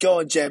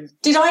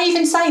 Did I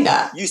even say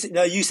that?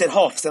 You said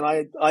Hoffs, and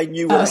I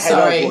knew what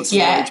head of was.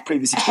 Yeah,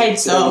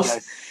 heads of.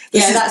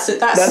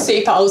 That's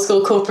super old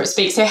school corporate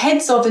speak. So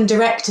heads of and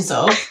directors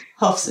of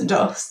Hoffs and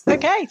Doffs.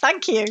 Okay,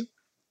 thank you.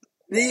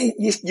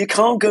 You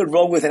can't go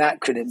wrong with an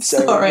acronym. So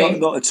sorry,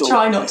 not at all.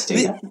 Try not to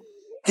do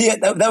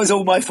that. That was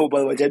all my fault, by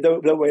the way, Jem.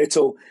 Don't worry at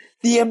all.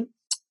 The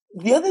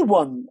other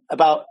one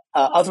about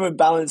other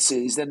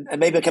imbalances, and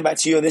maybe I'll come back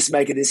to you on this,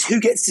 Megan, is who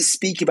gets to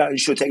speak about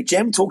InsurTech.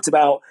 Jem talked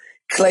about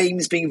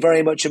claims being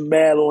very much a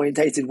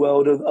male-orientated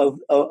world of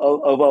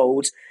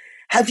old.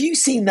 Have you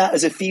seen that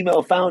as a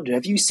female founder?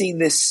 Have you seen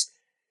this,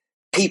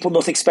 people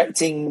not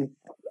expecting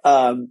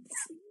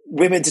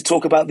women to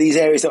talk about these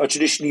areas that are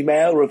traditionally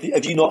male, or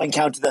have you not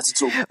encountered that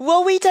at all?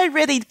 Well, we don't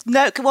really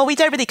know. Well, we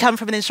don't really come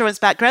from an insurance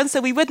background,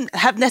 so we wouldn't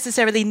have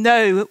necessarily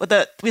know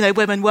that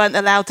women weren't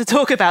allowed to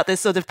talk about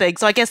this sort of thing.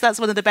 So I guess that's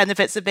one of the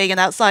benefits of being an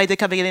outsider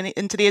coming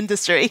into the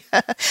industry.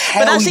 But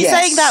actually,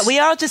 saying that, we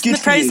are just in the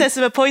process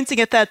of appointing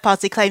a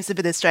third-party claims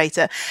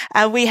administrator,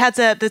 and we had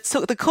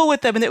the call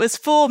with them, and it was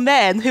 4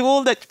 men who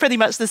all looked pretty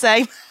much the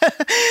same.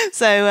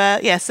 So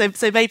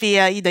maybe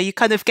you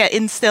kind of get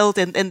instilled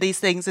in these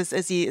things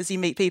as you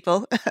meet people.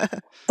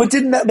 But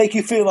didn't that make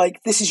you feel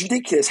like this is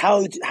ridiculous?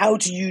 How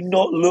do you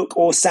not look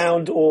or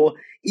sound or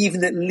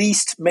even at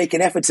least make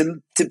an effort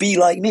to be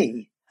like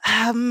me?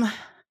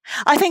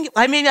 I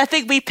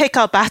think we pick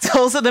our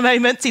battles at the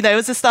moment.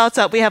 As a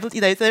startup, we have,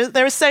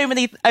 there are so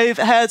many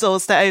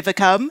hurdles to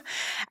overcome.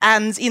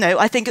 And,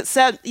 I think it's,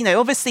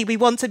 obviously we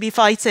want to be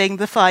fighting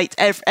the fight,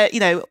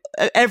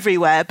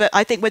 everywhere. But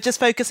I think we're just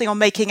focusing on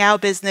making our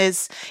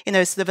business,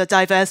 sort of a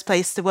diverse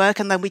place to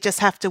work. And then we just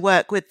have to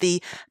work with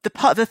the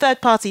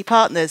third party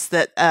partners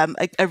that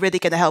are really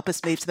going to help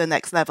us move to the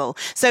next level.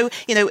 So,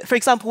 for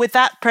example, with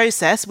that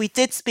process, we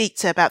did speak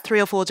to about 3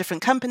 or 4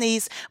 different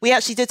companies. We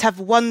actually did have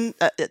 2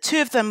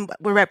 of them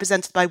were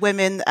represented by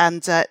women,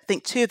 and I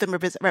think 2 of them were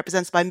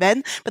represented by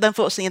men. But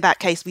unfortunately, in that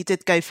case, we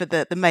did go for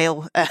the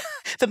male,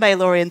 the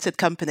male-oriented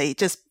company,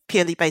 just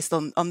purely based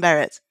on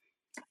merit.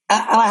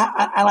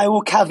 And I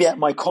will caveat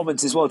my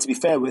comments as well, to be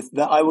fair with,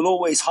 that I will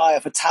always hire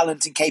for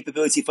talent and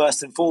capability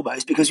first and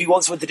foremost, because we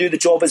want someone to do the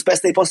job as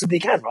best they possibly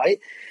can, right?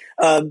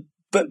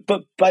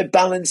 But by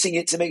balancing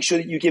it to make sure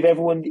that you give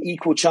everyone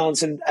equal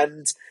chance and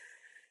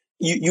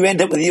you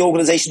end up with the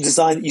organisation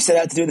design that you set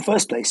out to do in the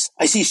first place.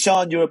 I see,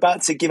 Sian, you're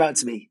about to give out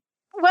to me.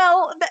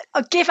 Well,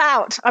 give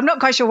out. I'm not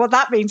quite sure what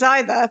that means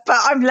either, but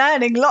I'm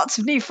learning lots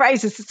of new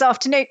phrases this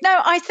afternoon. No,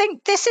 I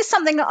think this is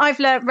something that I've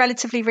learned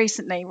relatively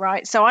recently,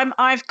 right? So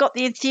I've got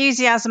the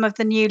enthusiasm of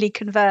the newly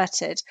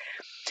converted.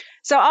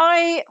 So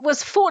I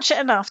was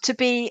fortunate enough to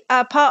be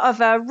a part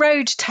of a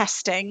road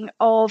testing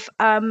of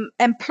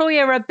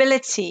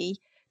employability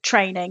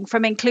training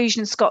from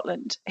Inclusion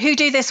Scotland, who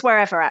do this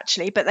wherever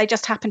actually, but they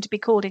just happen to be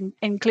called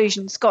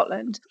Inclusion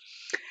Scotland.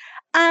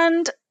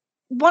 And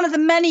one of the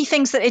many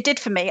things that it did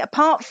for me,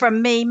 apart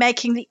from me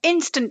making the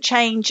instant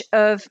change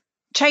of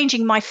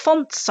changing my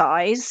font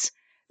size,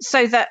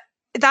 so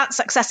that's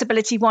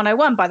Accessibility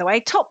 101, by the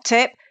way. Top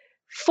tip,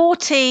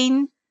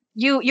 14,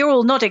 you're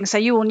all nodding, so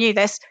you all knew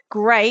this.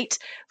 Great.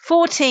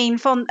 14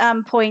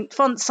 point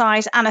font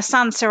size and a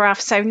sans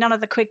serif, so none of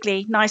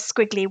the nice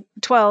squiggly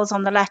twirls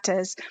on the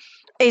letters.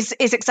 Is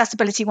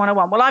Accessibility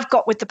 101. Well, I've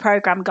got with the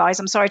program, guys.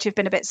 I'm sorry to have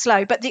been a bit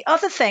slow. But the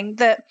other thing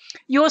that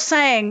you're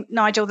saying,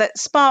 Nigel, that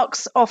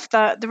sparks off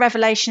the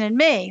revelation in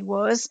me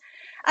was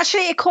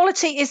actually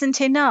equality isn't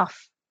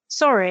enough.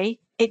 Sorry,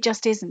 it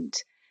just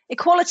isn't.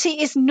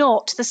 Equality is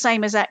not the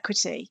same as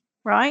equity,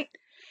 right?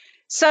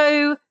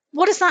 So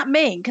what does that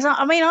mean? Because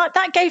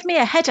that gave me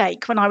a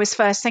headache when I was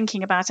first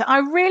thinking about it. I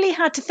really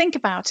had to think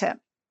about it.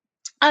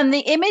 And the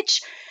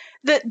image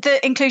that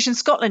the Inclusion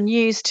Scotland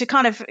used to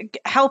kind of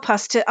help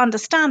us to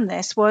understand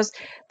this was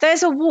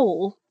there's a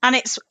wall and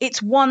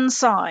it's one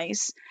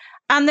size,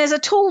 and there's a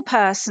tall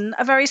person,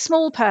 a very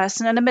small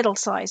person, and a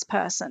middle-sized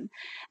person.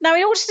 Now,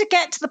 in order to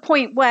get to the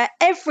point where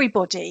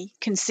everybody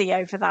can see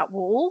over that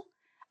wall,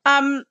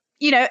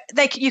 you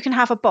can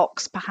have a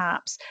box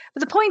perhaps. But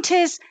the point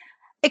is,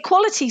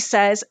 equality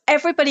says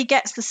everybody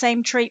gets the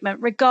same treatment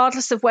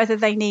regardless of whether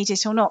they need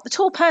it or not. The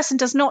tall person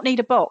does not need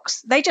a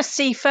box. They just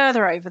see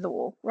further over the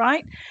wall,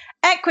 right?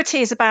 Equity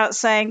is about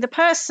saying the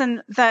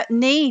person that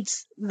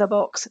needs the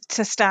box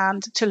to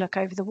stand to look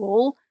over the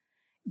wall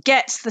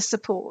gets the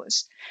support.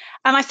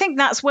 And I think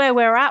that's where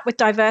we're at with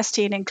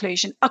diversity and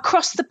inclusion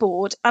across the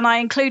board. And I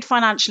include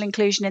financial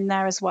inclusion in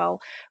there as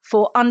well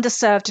for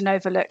underserved and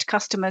overlooked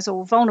customers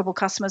or vulnerable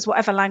customers,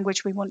 whatever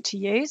language we want to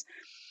use.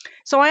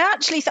 So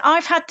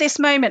I've had this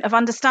moment of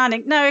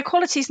understanding, no,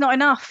 equality is not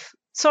enough.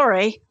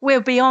 Sorry, we're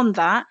beyond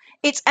that.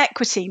 It's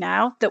equity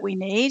now that we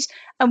need.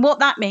 And what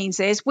that means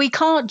is we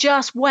can't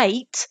just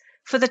wait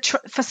for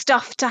for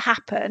stuff to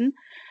happen.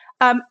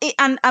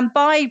 And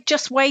by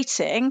just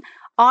waiting,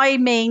 I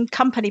mean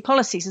company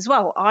policies as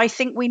well. I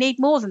think we need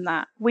more than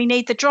that. We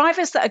need the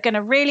drivers that are going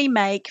to really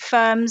make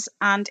firms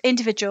and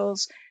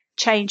individuals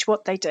change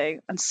what they do.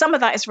 And some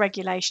of that is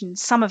regulation.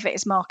 Some of it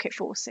is market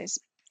forces.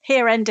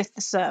 Here endeth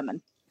the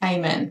sermon.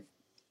 Amen.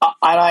 And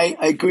I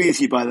agree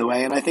with you, by the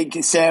way. And I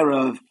think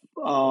Sarah,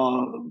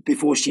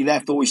 before she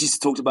left, always used to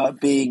talk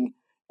about being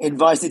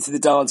invited to the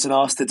dance and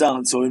asked to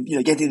dance, or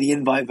getting the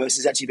invite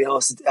versus actually being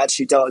asked to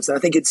actually dance. And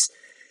I think it's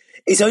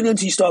only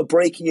until you start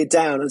breaking it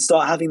down and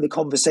start having the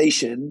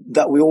conversation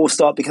that we all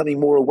start becoming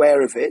more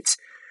aware of it.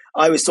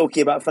 I was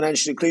talking about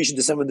financial inclusion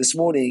to someone this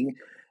morning,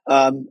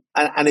 and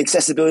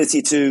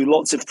accessibility to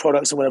lots of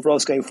products and whatever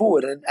else going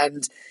forward.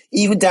 And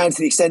even down to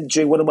the extent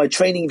during one of my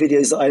training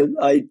videos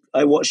that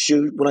I watched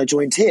when I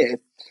joined here,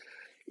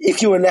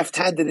 if you're a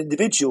left-handed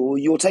individual,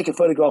 you'll take a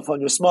photograph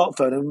on your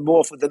smartphone, and more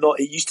often than not,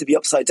 it used to be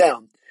upside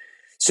down.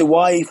 So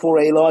why, for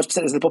a large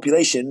percentage of the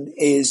population,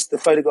 is the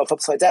photograph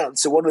upside down?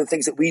 So one of the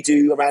things that we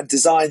do around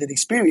design and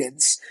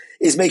experience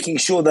is making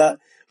sure that,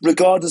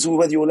 regardless of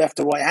whether you're left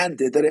or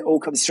right-handed, that it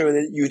all comes through and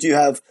that you do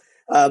have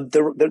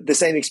the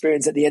same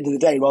experience at the end of the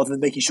day, rather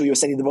than making sure you're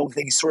sending the wrong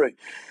things through.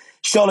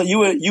 Charlotte, you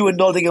were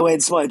nodding away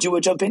and smiling. Do you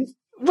want to jump in?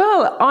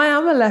 Well, I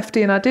am a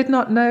lefty and I did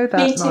not know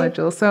that,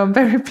 Nigel, so I'm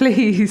very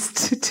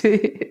pleased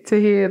to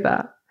hear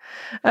that.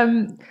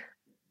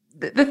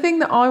 The thing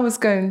that I was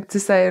going to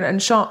say,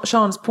 and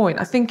Sian's point,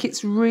 I think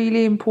it's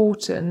really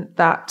important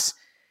that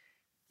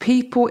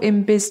people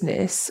in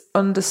business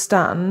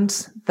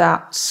understand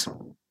that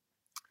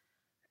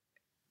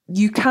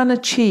you can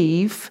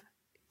achieve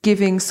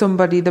giving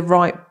somebody the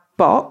right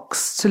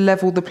box to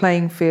level the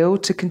playing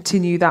field, to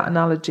continue that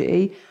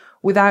analogy,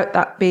 without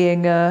that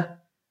being a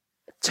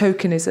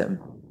tokenism,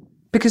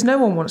 because no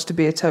one wants to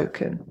be a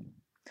token.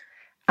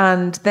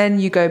 And then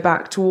you go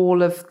back to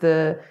all of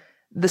the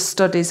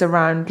studies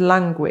around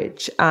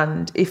language,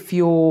 and if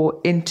you're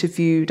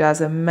interviewed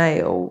as a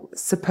male,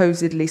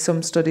 supposedly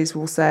some studies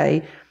will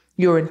say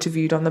you're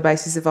interviewed on the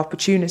basis of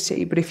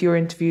opportunity, but if you're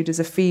interviewed as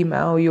a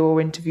female,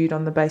 you're interviewed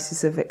on the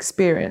basis of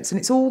experience. And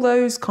it's all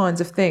those kinds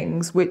of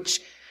things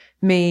which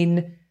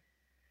mean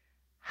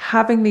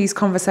having these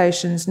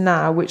conversations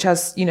now, which,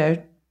 as you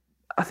know,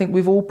 I think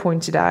we've all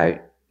pointed out,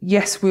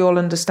 yes, we all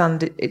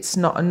understand it's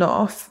not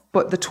enough,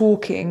 but the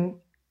talking,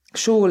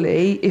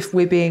 surely, if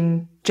we're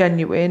being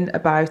genuine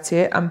about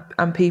it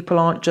and people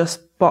aren't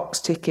just box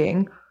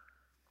ticking,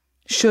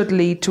 should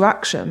lead to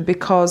action,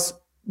 because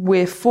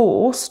we're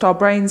forced, our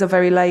brains are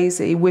very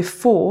lazy, we're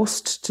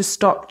forced to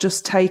stop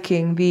just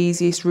taking the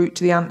easiest route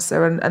to the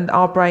answer, and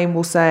our brain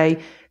will say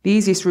the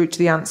easiest route to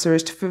the answer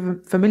is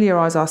to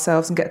familiarise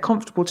ourselves and get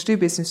comfortable to do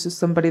business with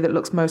somebody that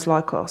looks most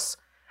like us.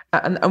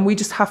 And we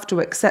just have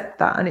to accept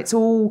that. And it's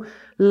all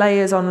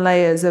layers on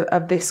layers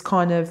of this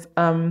kind of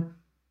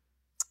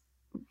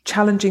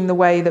challenging the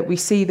way that we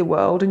see the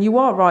world. And you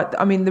are right.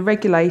 I mean, the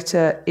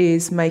regulator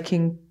is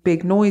making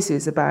big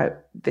noises about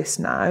this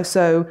now.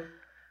 So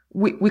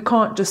we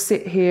can't just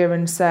sit here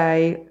and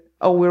say,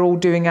 oh, we're all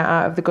doing it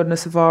out of the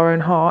goodness of our own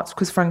hearts,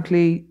 because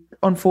frankly,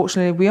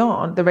 unfortunately, we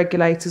aren't. The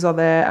regulators are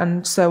there,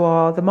 and so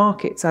are the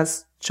markets,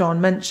 as Sian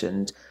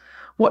mentioned.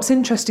 What's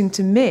interesting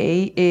to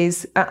me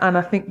is, and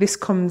I think this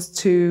comes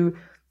to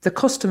the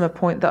customer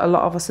point that a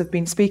lot of us have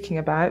been speaking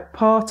about,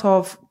 part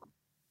of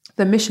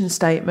the mission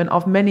statement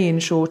of many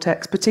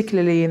insurtechs,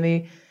 particularly in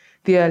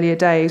the earlier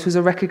days, was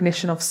a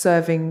recognition of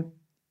serving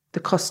the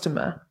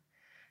customer.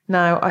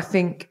 Now, I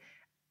think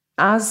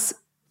as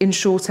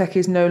insurtech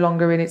is no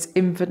longer in its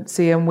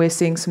infancy and we're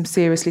seeing some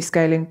seriously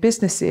scaling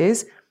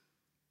businesses,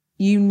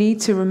 you need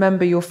to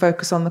remember your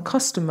focus on the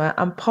customer,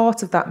 and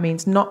part of that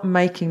means not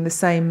making the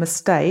same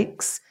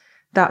mistakes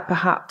that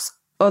perhaps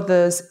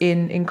others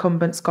in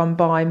incumbents gone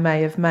by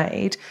may have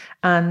made.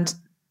 And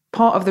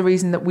part of the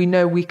reason that we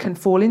know we can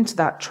fall into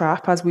that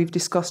trap, as we've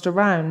discussed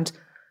around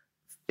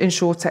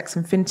insurtechs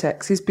and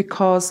fintechs, is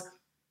because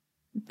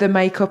the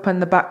makeup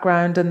and the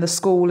background and the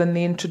school and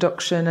the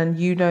introduction and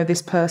you know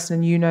this person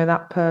and you know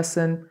that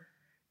person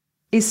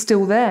is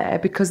still there,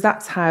 because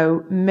that's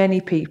how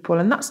many people,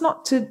 and that's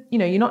not to, you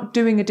know, you're not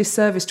doing a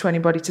disservice to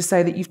anybody to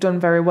say that you've done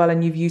very well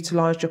and you've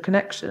utilised your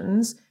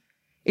connections.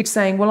 It's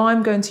saying, well,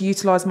 I'm going to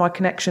utilise my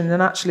connection,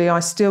 and actually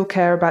I still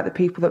care about the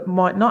people that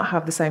might not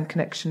have the same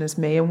connection as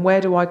me, and where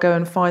do I go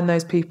and find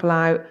those people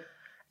out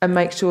and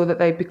make sure that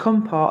they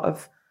become part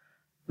of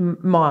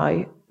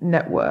my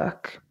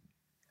network.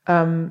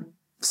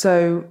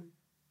 So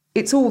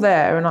it's all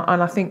there, and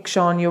I think,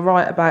 Sian, you're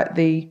right about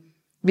the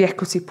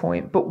equity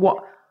point, but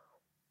what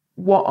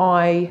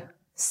I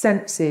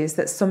sense is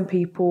that some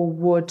people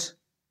would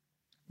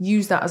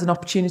use that as an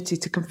opportunity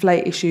to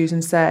conflate issues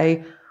and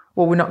say,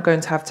 well, we're not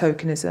going to have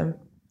tokenism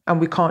and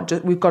we've got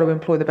to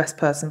employ the best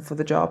person for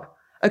the job.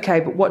 Okay,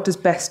 but what does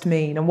best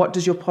mean, and what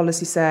does your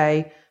policy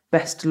say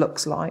best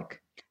looks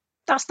like?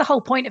 That's the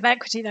whole point of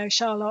equity though,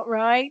 Charlotte,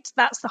 right?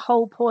 That's the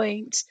whole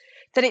point.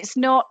 That it's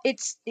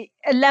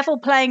a level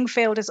playing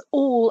field is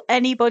all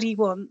anybody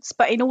wants.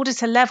 But in order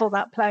to level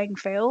that playing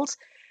field,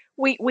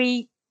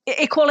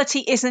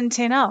 equality isn't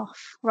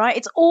enough, right?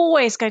 It's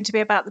always going to be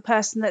about the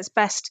person that's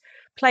best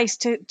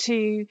placed to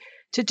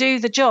do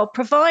the job,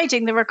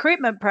 providing the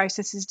recruitment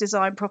process is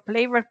designed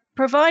properly,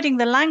 providing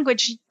the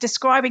language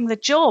describing the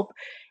job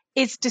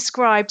is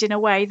described in a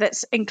way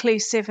that's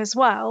inclusive as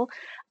well,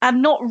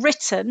 and not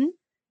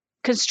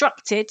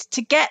constructed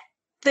to get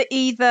the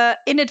either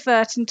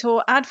inadvertent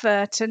or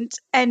advertent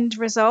end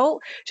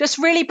result. Just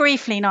really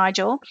briefly,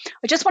 Nigel,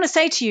 I just want to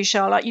say to you,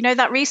 Charlotte, you know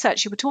that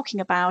research you were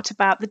talking about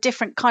the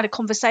different kind of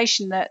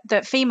conversation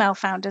that female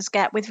founders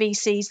get with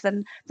VCs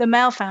than the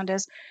male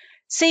founders.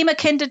 Seema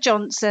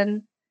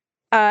Kinder-Johnson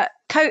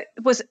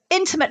was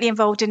intimately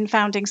involved in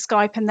founding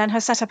Skype, and then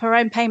set up her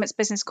own payments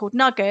business called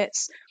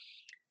Nuggets.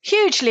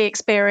 Hugely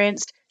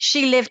experienced.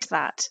 She lived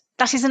that.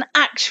 That is an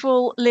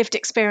actual lived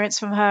experience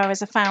from her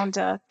as a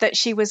founder, that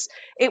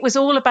it was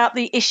all about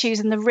the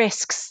issues and the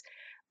risks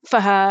for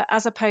her,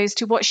 as opposed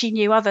to what she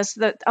knew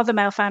that other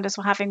male founders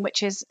were having,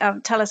 which is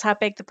tell us how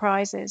big the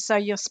prize is. So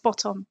you're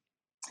spot on.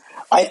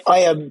 I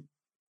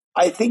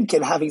think,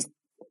 and having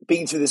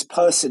been through this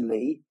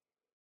personally,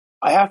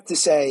 I have to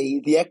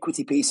say the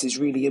equity piece is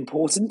really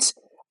important,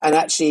 and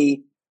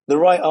actually the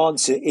right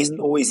answer isn't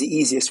always the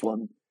easiest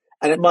one.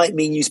 And it might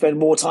mean you spend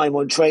more time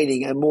on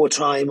training and more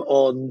time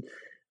on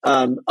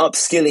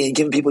upskilling and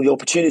giving people the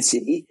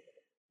opportunity.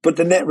 But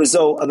the net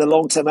result and the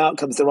long-term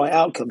outcome is the right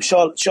outcome.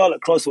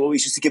 Charlotte Croswell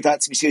always used to give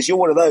that to me. She goes, you're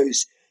one of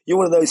those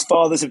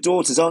fathers of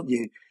daughters, aren't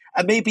you?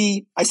 And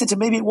maybe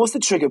it was the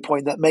trigger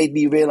point that made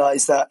me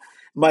realize that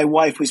my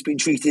wife was being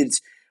treated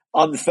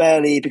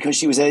unfairly because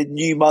she was a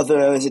new mother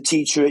as a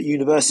teacher at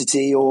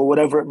university or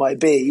whatever it might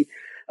be,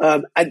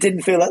 and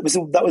didn't feel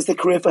that was the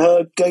career for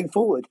her going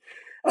forward.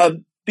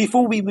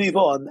 Before we move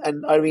on,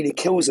 and Irina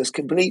kills us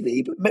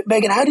completely, but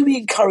Megan, how do we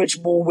encourage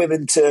more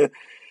women to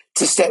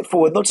step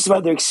forward, not just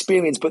about their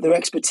experience, but their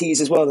expertise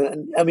as well?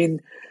 And I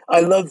mean,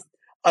 I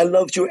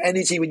loved your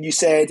energy when you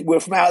said we're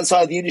from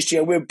outside the industry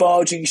and we're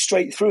barging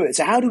straight through it.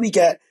 So how do we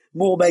get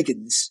more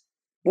Megans?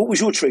 What was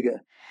your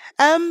trigger?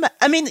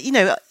 I mean,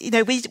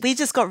 we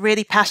just got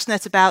really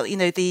passionate about,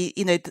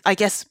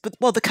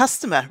 the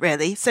customer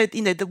really. So,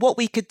 what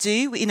we could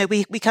do,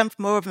 we come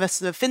from more of a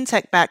sort of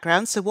fintech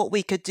background. So what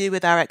we could do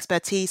with our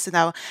expertise and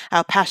our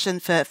passion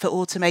for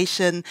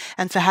automation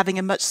and for having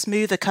a much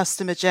smoother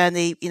customer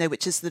journey,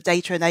 which is the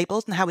data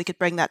enabled, and how we could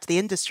bring that to the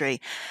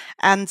industry.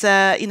 And,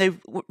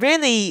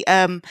 really,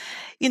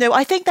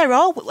 I think there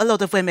are a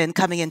lot of women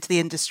coming into the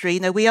industry.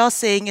 We are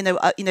seeing,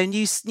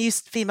 new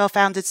female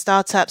founded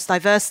startups,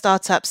 diverse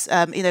startups,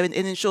 in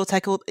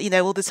InsurTech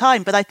all the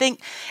time. But I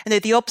think,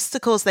 the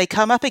obstacles they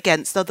come up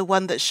against are the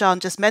one that Sian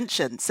just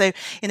mentioned. So,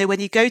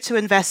 when you go to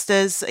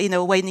investors,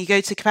 when you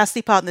go to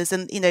capacity partners,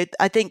 and,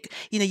 I think,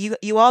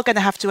 you are going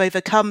to have to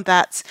overcome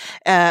that,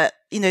 I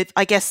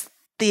guess,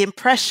 the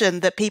impression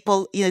that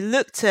people,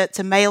 look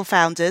to male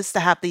founders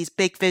to have these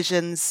big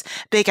visions,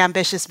 big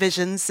ambitious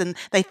visions, and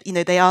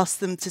they ask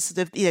them to sort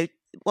of,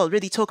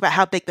 really talk about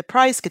how big the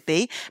prize could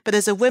be. But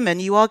as a woman,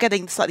 you are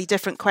getting slightly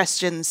different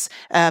questions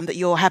that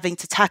you're having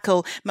to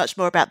tackle, much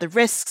more about the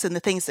risks and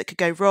the things that could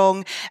go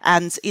wrong.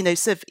 And, and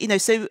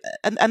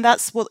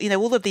that's what,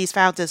 all of these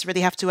founders really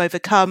have to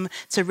overcome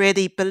to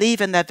really believe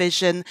in their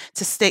vision,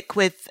 to stick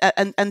with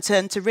and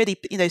to really,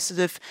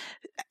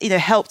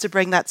 help to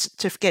bring that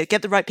to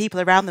get the right people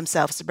around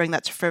themselves to bring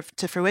that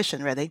to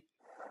fruition, really.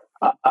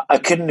 I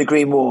couldn't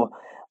agree more.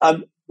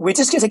 We're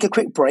just going to take a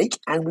quick break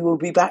and we will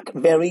be back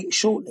very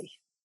shortly.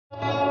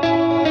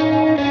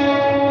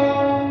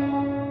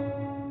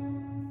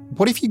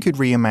 What if you could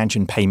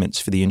reimagine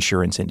payments for the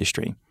insurance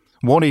industry?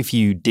 What if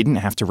you didn't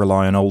have to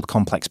rely on old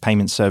complex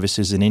payment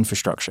services and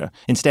infrastructure?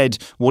 Instead,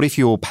 what if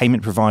your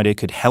payment provider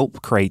could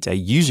help create a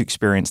user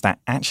experience that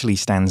actually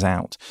stands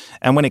out?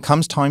 And when it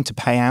comes time to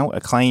pay out a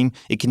claim,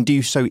 it can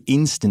do so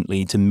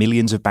instantly to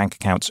millions of bank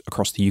accounts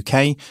across the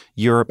UK,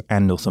 Europe,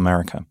 and North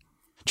America.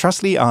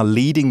 Trustly are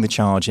leading the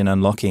charge in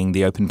unlocking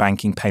the open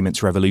banking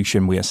payments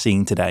revolution we are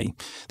seeing today.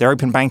 Their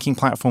open banking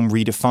platform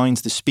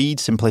redefines the speed,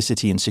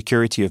 simplicity, and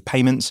security of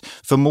payments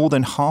for more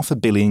than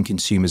 500 million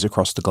consumers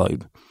across the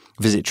globe.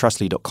 Visit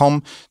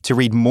trustly.com to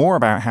read more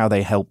about how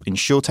they help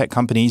insurtech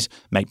companies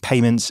make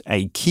payments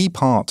a key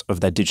part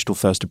of their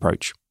digital-first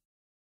approach.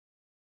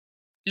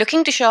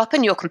 Looking to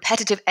sharpen your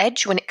competitive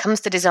edge when it comes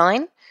to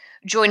design?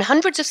 Join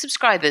hundreds of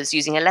subscribers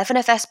using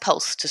 11FS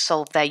Pulse to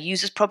solve their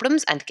users'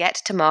 problems and get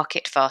to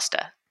market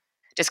faster.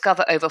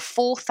 Discover over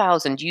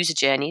 4,000 user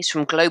journeys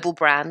from global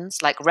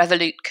brands like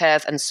Revolut,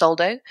 Curve, and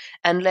Soldo,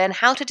 and learn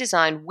how to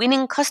design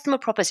winning customer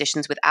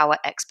propositions with our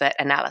expert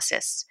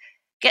analysis.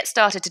 Get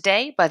started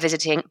today by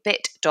visiting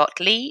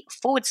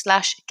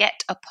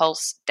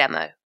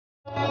bit.ly/getapulse-demo.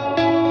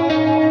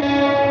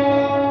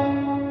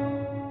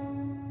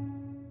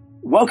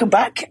 Welcome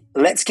back.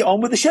 Let's get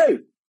on with the show.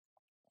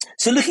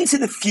 So looking to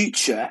the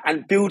future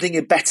and building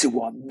a better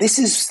one, this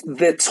is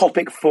the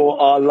topic for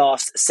our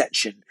last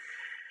section.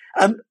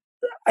 I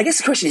guess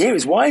the question here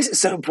is, why is it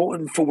so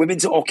important for women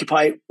to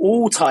occupy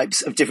all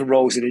types of different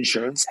roles in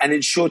insurance and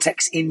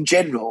insurtechs in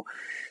general?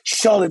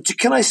 Charlotte,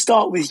 can I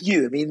start with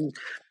you? I mean,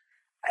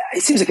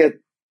 it seems like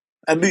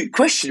a moot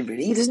question,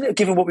 really, doesn't it,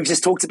 given what we've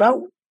just talked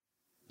about?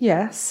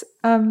 Yes.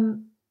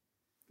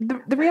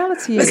 The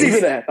reality Let's is... leave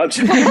it there.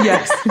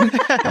 Yes.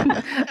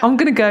 I'm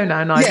going to go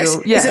now,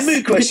 Nigel. Yes, it's a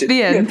moot question.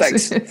 The end. Yeah,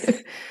 thanks.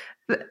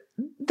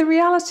 The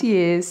reality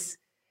is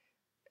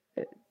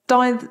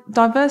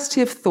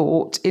diversity of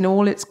thought in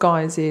all its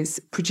guises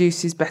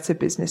produces better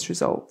business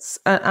results.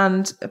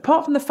 And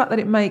apart from the fact that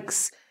it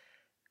makes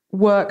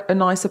work a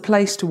nicer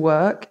place to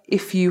work,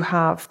 if you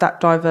have that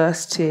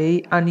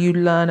diversity and you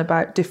learn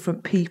about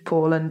different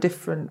people and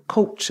different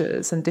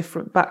cultures and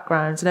different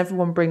backgrounds and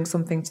everyone brings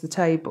something to the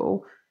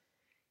table...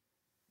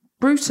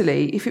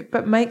 Brutally, if it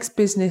makes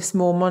business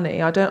more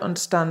money, I don't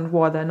understand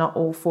why they're not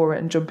all for it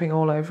and jumping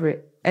all over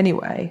it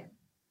anyway,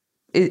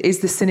 is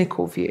the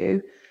cynical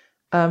view.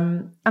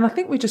 And I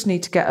think we just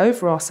need to get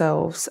over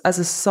ourselves as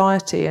a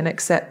society and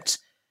accept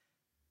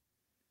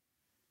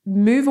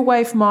move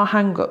away from our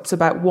hang-ups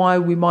about why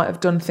we might have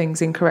done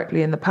things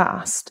incorrectly in the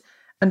past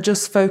and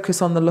just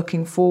focus on the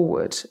looking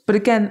forward. But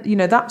again,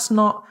 that's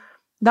not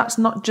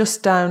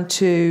just down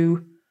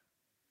to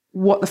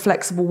what the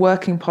flexible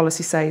working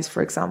policy says,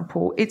 for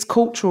example. It's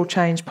cultural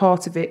change,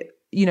 part of it.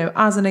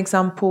 As an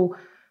example,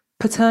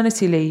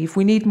 paternity leave.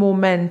 We need more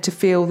men to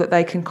feel that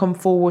they can come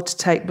forward to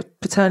take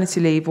paternity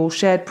leave or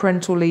shared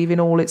parental leave in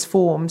all its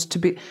forms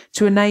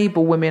to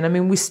enable women. I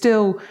mean,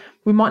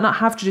 we might not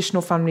have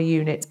traditional family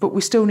units, but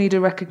we still need a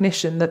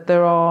recognition that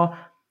there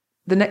are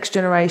the next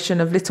generation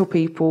of little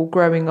people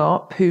growing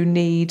up who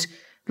need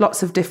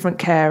lots of different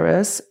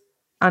carers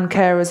and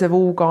carers of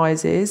all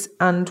guises.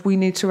 And we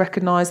need to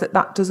recognise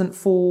that doesn't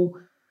fall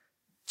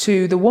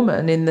to the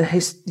woman in the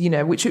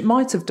which it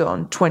might have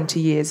done 20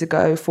 years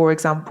ago, for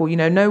example.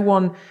 No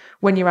one,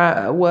 when you're out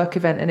at a work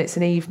event and it's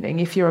an evening,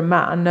 if you're a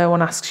man, no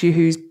one asks you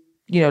who's,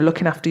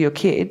 looking after your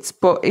kids.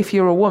 But if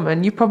you're a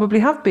woman, you probably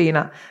have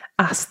been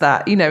asked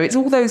that. It's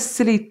all those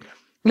silly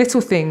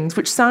little things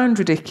which sound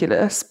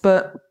ridiculous,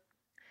 but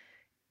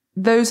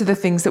those are the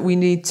things that we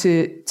need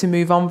to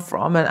move on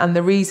from. And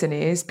the reason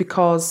is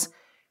because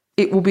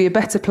it will be a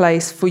better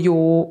place for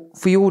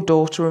your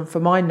daughter and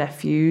for my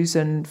nephews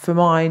and for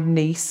my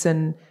niece,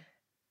 and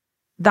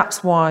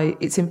that's why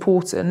it's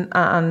important.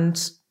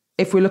 And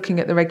if we're looking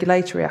at the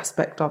regulatory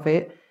aspect of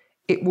it,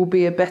 it will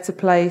be a better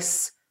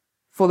place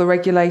for the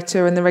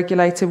regulator, and the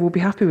regulator will be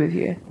happy with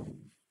you.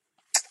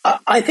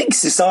 I think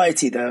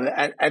society, though,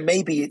 and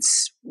maybe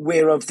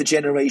we're of the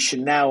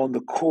generation now on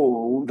the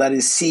call that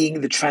is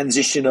seeing the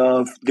transition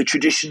of the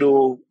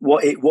traditional,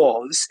 what it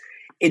was,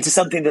 into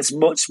something that's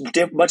much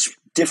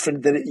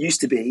different than it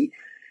used to be.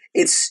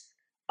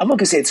 I'm not going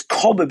to say it's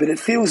common, but it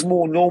feels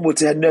more normal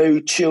to know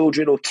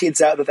children or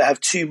kids out there that have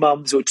two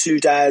mums or two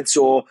dads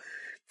or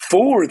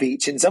four of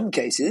each in some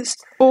cases.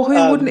 Or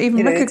who wouldn't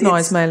even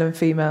recognise male and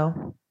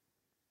female.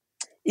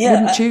 Yeah.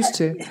 Wouldn't choose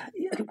to.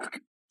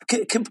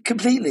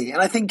 Completely.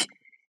 And I think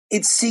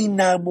it's seen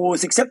now more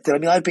as accepted. I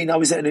mean, I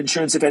was at an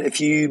insurance event a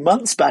few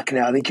months back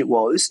now, I think it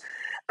was,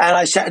 and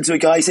I was chatting to a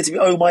guy, he said to me,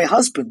 "Oh, my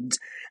husband."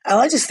 And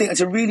I just think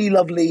it's a really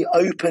lovely,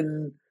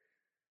 open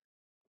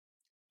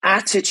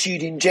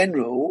attitude in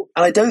general.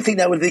 And I don't think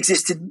that would have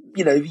existed,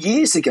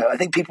 years ago. I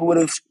think people would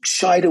have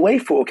shied away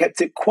from it or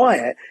kept it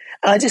quiet.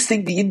 And I just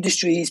think the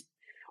industry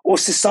or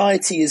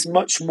society is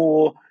much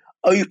more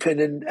open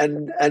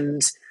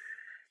and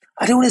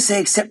I don't want to say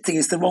accepting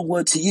is the wrong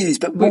word to use,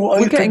 but more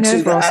open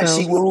to that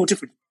actually we're all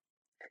different.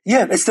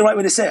 Yeah, it's the right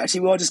way to say it. Actually,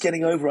 we are just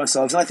getting over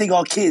ourselves. And I think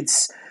our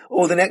kids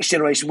or the next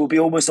generation will be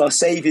almost our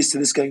saviours to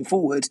this going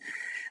forward.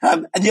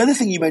 And the other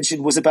thing you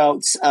mentioned was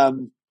about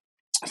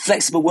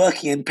flexible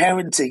working and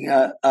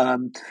parenting.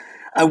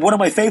 And one of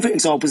my favourite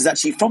examples is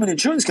actually from an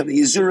insurance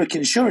company, Zurich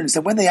Insurance.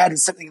 And when they added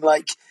something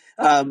like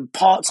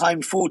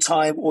part-time,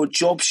 full-time or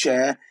job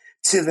share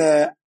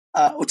to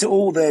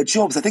all their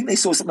jobs, I think they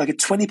saw something like a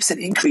 20%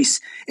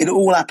 increase in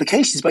all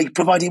applications by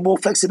providing more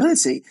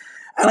flexibility.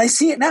 And I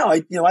see it now.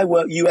 I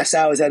work US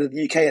hours out of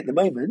the UK at the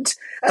moment,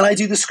 and I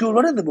do the school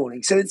run in the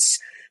morning. So it's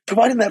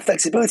providing that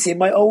flexibility. In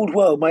my old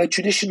world, my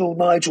traditional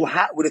Nigel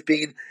hat would have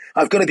been,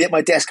 I've got to be at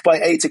my desk by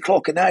 8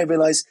 o'clock. And now I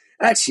realise,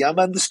 actually, I'm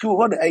on the school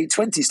run at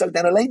 8:20, stuck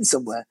down a lane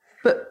somewhere.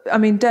 But, I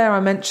mean, dare I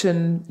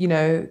mention,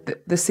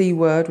 the C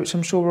word, which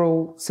I'm sure we're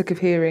all sick of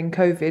hearing,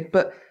 COVID.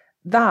 But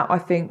that, I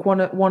think,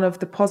 one of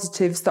the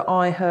positives that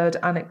I heard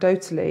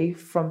anecdotally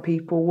from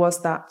people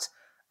was that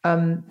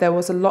there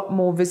was a lot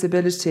more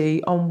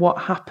visibility on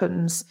what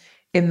happens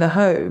in the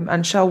home.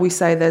 And shall we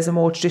say there's a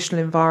more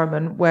traditional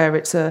environment where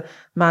it's a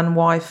man,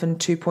 wife and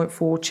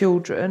 2.4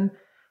 children.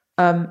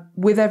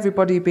 With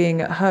everybody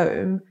being at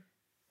home,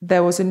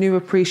 there was a new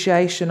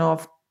appreciation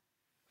of,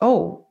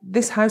 oh,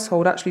 this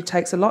household actually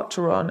takes a lot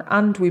to run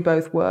and we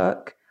both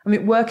work. I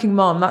mean, working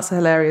mum, that's a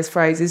hilarious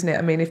phrase, isn't it?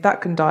 I mean, if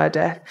that can die a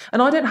death.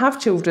 And I don't have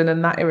children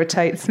and that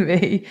irritates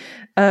me.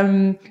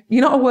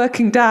 You're not a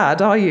working dad,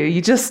 are you?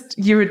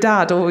 You're a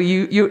dad or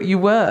you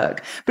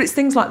work. But it's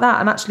things like that.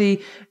 And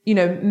actually,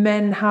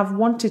 men have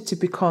wanted to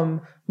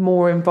become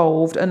more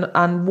involved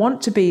and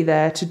want to be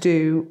there to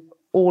do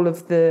all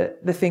of the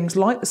things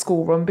like the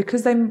school run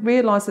because they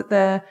realise that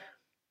they're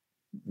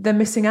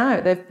missing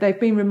out. They've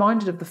been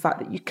reminded of the fact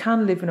that you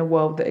can live in a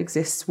world that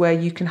exists where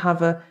you can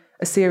have a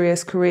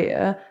serious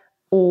career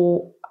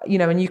or,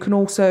 and you can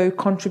also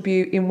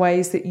contribute in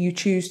ways that you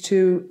choose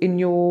to in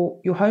your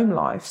home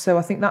life. So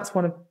I think that's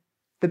one of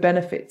the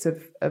benefits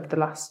of the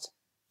last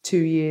 2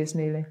 years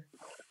nearly.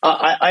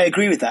 I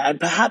agree with that. And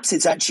perhaps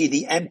it's actually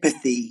the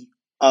empathy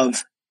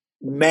of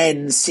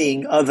men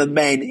seeing other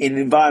men in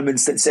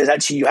environments that says,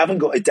 actually, you haven't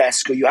got a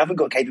desk or you haven't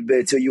got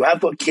capability or you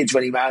have got kids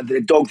running around and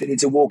a dog that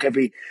needs to walk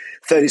every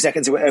 30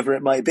 seconds or whatever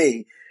it might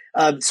be.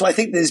 So I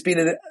think there's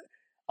been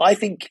I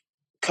think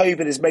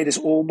COVID has made us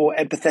all more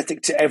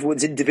empathetic to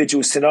everyone's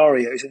individual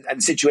scenarios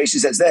and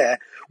situations that's there,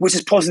 which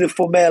is positive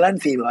for male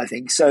and female, I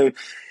think. So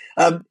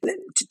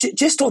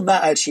just on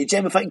that, actually,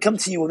 Jem, if I can come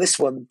to you on this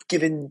one,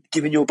 given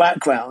your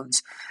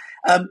background,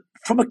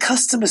 from a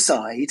customer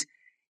side,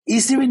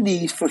 is there a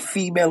need for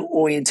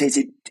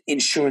female-orientated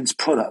insurance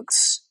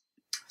products?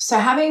 So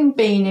having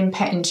been in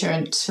pet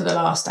insurance for the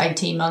last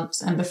 18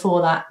 months and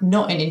before that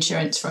not in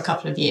insurance for a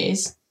couple of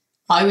years,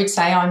 I would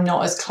say I'm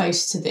not as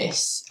close to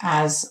this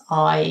as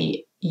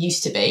I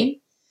used to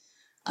be.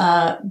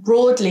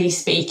 Broadly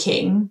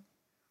speaking,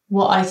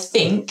 what I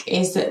think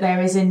is that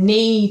there is a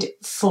need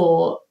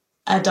for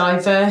a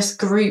diverse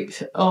group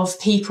of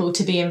people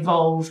to be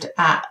involved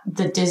at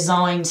the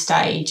design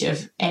stage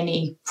of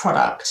any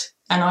product.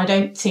 And I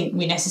don't think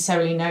we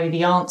necessarily know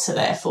the answer,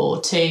 therefore,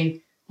 to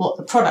what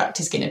the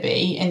product is going to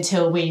be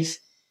until we've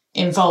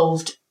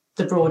involved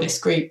the broadest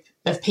group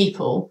of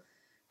people.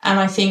 And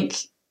I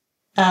think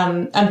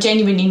I'm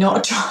genuinely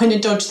not trying to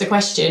dodge the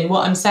question.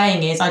 What I'm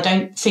saying is I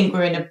don't think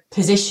we're in a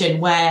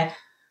position where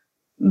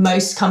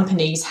most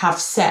companies have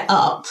set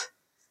up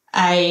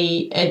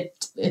a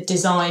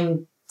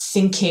design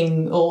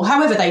thinking, or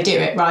however they do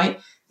it, right,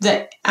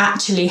 that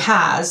actually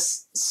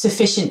has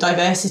sufficient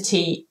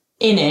diversity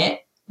in it.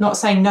 Not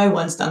saying no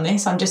one's done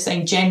this. I'm just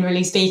saying,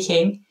 generally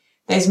speaking,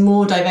 there's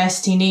more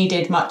diversity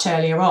needed much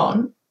earlier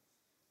on.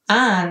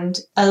 And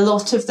a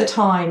lot of the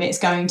time, it's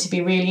going to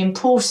be really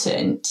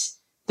important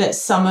that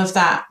some of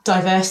that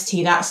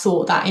diversity, that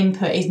thought, that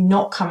input is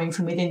not coming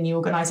from within the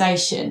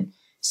organisation.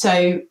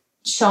 So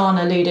Sian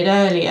alluded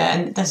earlier,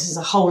 and this is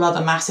a whole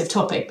other massive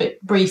topic, but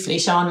briefly,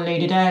 Sian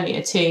alluded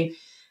earlier to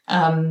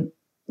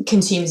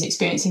consumers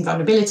experiencing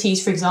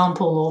vulnerabilities, for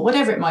example, or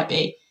whatever it might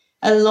be.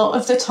 A lot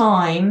of the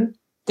time,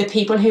 the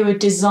people who are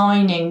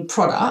designing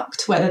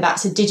product, whether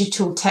that's a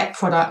digital tech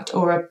product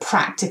or a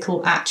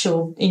practical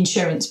actual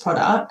insurance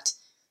product,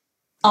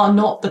 are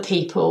not the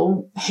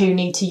people who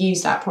need to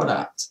use that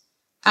product.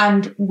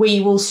 And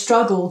we will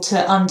struggle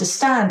to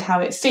understand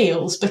how it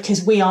feels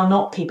because we are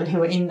not people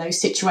who are in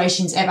those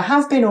situations, ever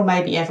have been, or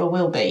maybe ever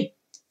will be.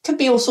 Could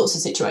be all sorts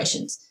of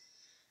situations.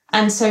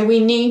 And so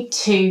we need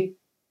to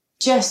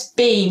just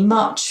be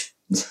much,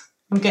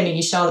 I'm going to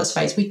use Charlotte's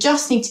phrase, we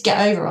just need to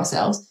get over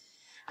ourselves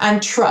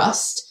and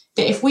trust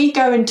that if we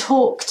go and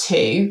talk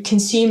to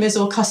consumers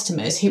or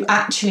customers who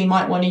actually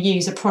might want to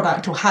use a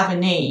product or have a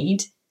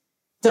need,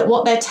 that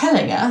what they're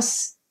telling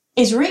us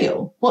is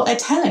real. What they're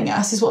telling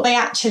us is what they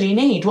actually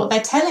need. What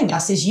they're telling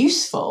us is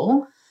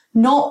useful,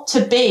 not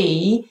to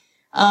be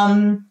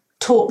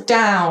talked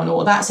down,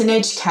 or that's an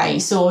edge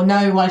case, or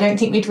no, I don't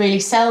think we'd really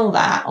sell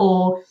that,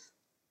 or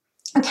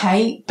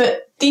okay,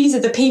 but these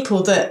are the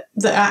people that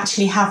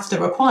actually have the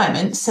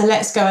requirements. So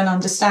let's go and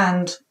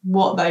understand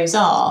what those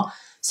are.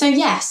 So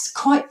yes,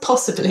 quite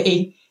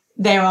possibly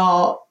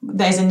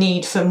there's a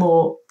need for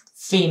more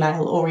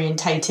female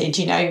orientated,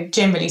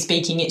 generally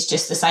speaking, it's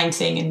just the same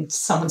thing and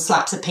someone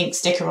slaps a pink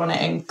sticker on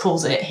it and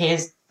calls it,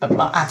 here's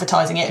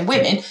advertising it in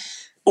women.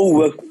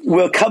 Oh,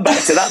 we'll come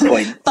back to that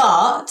point.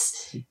 But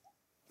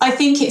I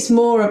think it's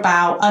more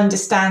about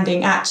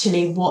understanding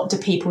actually what do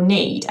people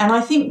need. And I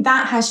think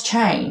that has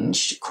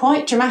changed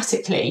quite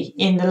dramatically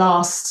in the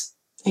last,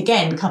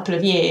 again, couple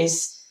of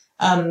years.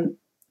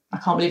 I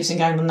can't believe it's been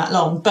going on that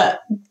long,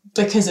 but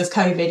because of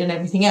COVID and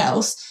everything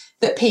else,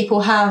 that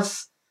people have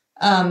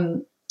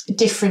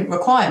different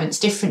requirements,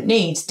 different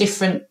needs,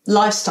 different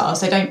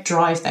lifestyles. They don't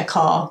drive their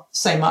car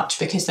so much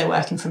because they're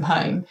working from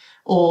home,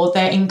 or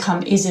their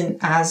income isn't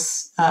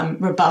as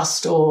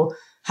robust or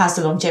has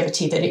the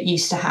longevity that it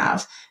used to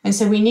have. And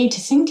so we need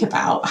to think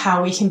about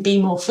how we can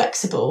be more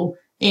flexible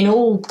in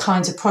all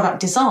kinds of product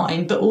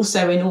design, but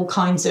also in all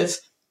kinds of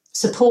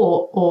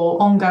support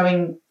or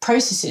ongoing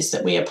processes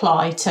that we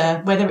apply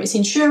to, whether it's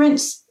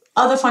insurance,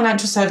 other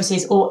financial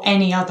services, or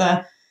any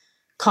other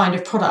kind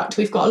of product.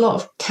 We've got a lot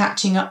of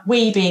catching up.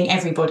 We being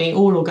everybody,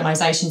 all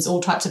organisations,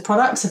 all types of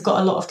products have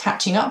got a lot of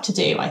catching up to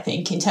do, I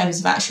think, in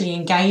terms of actually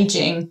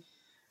engaging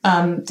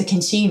the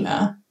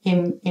consumer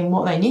in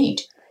what they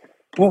need.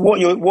 Well, what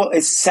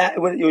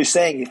you're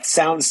saying, it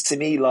sounds to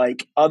me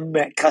like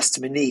unmet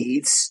customer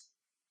needs,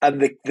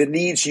 and the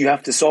needs you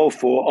have to solve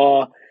for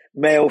are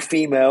male,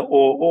 female,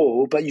 or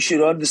all, but you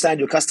should understand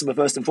your customer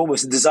first and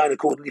foremost and design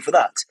accordingly for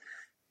that.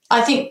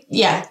 I think,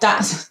 yeah,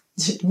 that's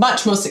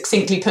much more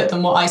succinctly put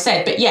than what I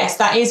said, but yes,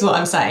 that is what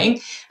I'm saying.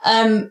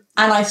 And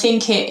I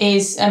think it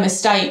is a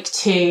mistake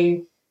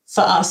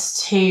for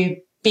us to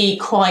be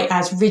quite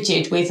as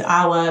rigid with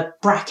our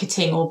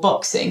bracketing or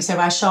boxing. So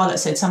as Charlotte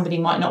said, somebody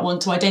might not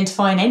want to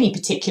identify in any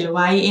particular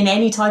way in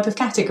any type of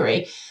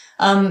category.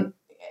 And,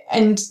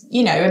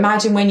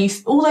 imagine when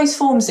all those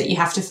forms that you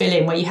have to fill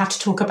in, where you have to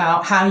talk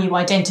about how you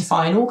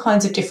identify in all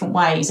kinds of different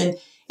ways. And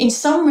in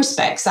some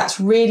respects, that's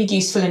really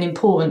useful and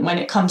important when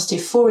it comes to,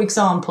 for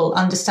example,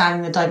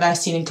 understanding the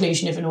diversity and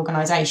inclusion of an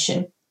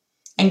organisation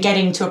and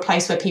getting to a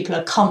place where people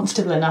are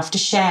comfortable enough to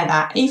share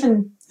that,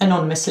 even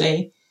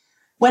anonymously.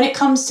 When it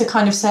comes to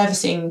kind of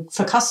servicing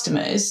for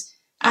customers,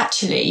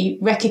 actually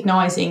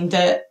recognising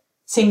that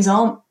things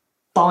aren't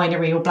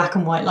binary or black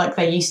and white like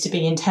they used to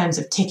be in terms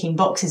of ticking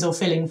boxes or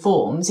filling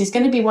forms is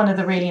going to be one of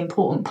the really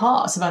important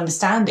parts of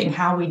understanding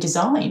how we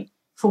design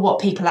for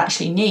what people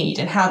actually need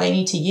and how they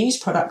need to use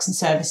products and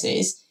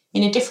services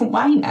in a different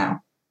way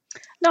now.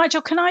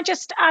 Nigel, can I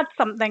just add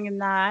something in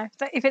there,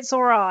 if it's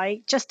all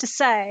right, just to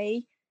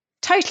say,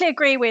 totally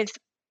agree with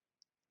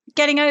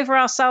getting over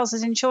ourselves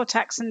as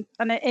insurtechs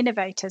and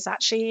innovators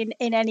actually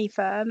in any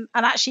firm,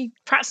 and actually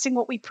practicing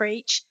what we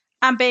preach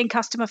and being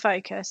customer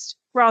focused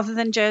rather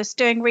than just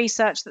doing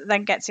research that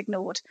then gets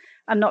ignored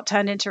and not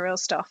turned into real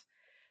stuff.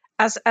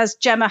 As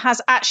Jem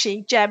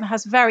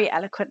has very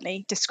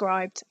eloquently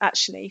described,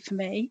 actually, for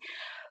me.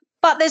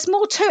 But there's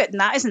more to it than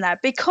that, isn't there?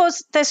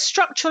 Because there's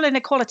structural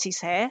inequalities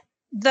here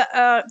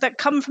that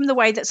come from the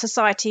way that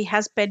society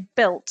has been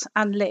built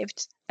and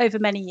lived over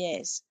many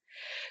years.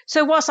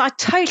 So whilst I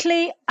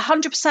totally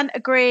 100%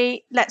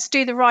 agree, let's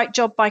do the right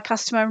job by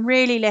customer and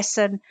really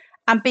listen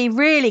and be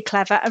really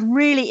clever and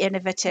really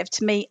innovative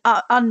to meet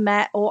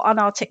unmet or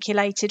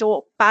unarticulated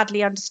or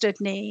badly understood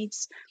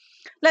needs.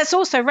 Let's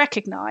also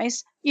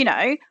recognise,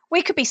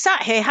 we could be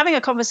sat here having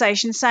a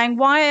conversation saying,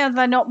 why are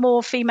there not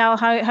more female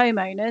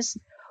homeowners?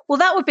 Well,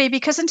 that would be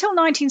because until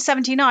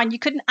 1979, you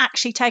couldn't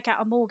actually take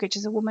out a mortgage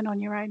as a woman on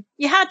your own.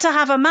 You had to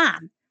have a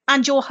man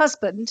and your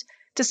husband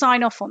to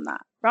sign off on that,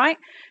 right?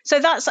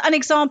 So that's an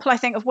example, I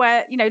think, of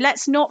where,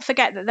 let's not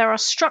forget that there are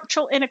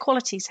structural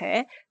inequalities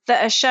here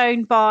that are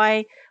shown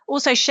by,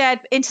 also shared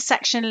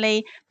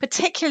intersectionally,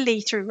 particularly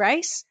through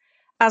race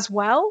as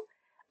well.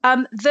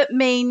 That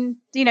mean,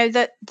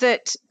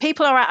 that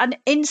people are at an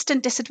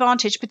instant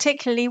disadvantage,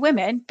 particularly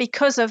women,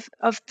 because of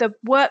the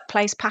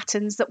workplace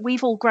patterns that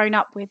we've all grown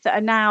up with that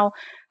are now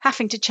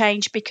having to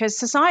change because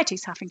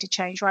society's having to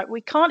change, right?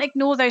 We can't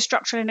ignore those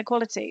structural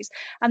inequalities.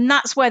 And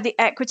that's where the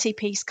equity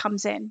piece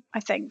comes in, I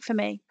think, for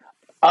me.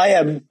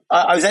 I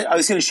was going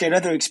to share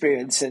another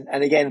experience,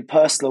 and again, a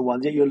personal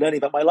one. You're learning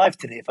about my life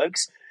today,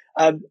 folks.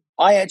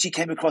 I actually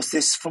came across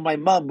this from my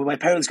mum when my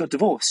parents got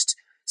divorced.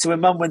 So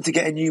when mum went to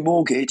get a new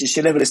mortgage, and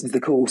she'll never listen to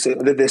the call, so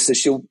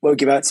she won't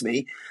give out to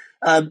me.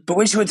 But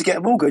when she went to get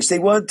a mortgage, they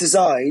weren't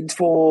designed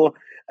for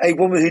a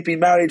woman who'd been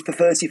married for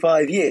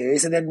 35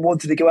 years and then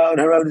wanted to go out on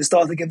her own and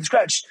start again from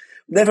scratch.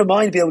 Never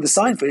mind be able to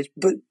sign for it,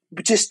 but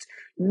just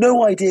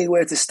no idea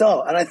where to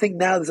start. And I think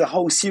now there's a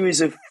whole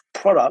series of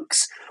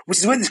products, which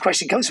is where this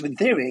question comes from in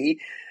theory,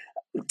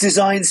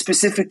 designed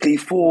specifically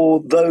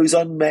for those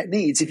unmet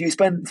needs. If you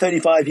spend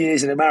 35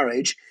 years in a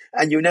marriage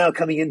and you're now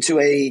coming into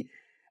a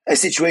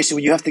situation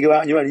where you have to go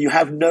out on your own and you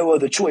have no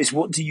other choice,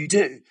 what do you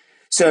do?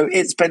 So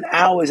it spent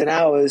hours and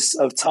hours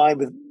of time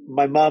with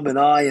my mum and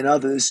I and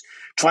others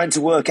trying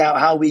to work out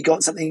how we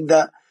got something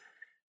that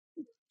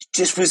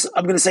just was,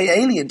 I'm going to say,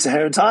 alien to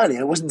her entirely.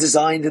 It wasn't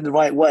designed in the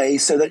right way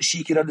so that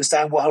she could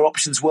understand what her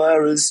options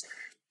were as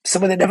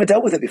someone that never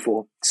dealt with it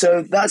before.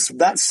 So that's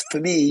for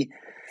me,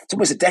 it's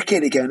almost a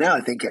decade ago now,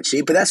 I think,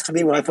 actually, but that's for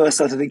me when I first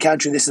started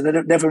encountering this, and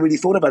I never really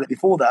thought about it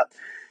before that.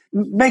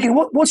 Megan,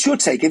 what's your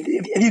take? Have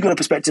you got a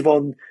perspective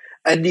on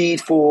a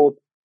need for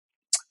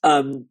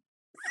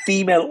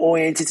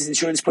female-oriented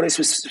insurance products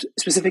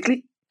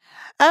specifically?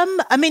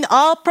 I mean,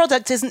 our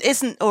product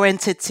isn't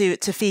oriented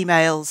to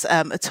females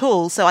at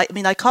all. So I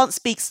can't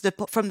speak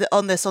from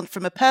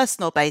a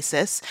personal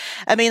basis.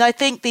 I mean, I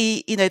think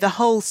the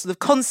whole sort of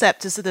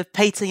concept of sort of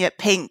painting it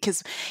pink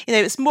is,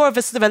 it's more of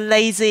a sort of a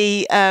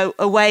lazy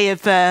a way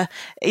of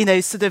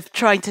sort of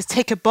trying to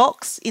tick a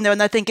box.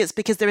 And I think it's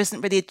because there isn't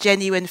really a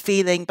genuine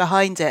feeling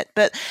behind it.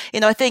 But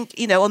I think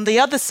on the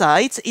other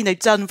side,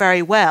 done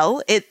very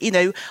well. It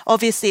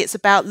obviously it's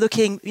about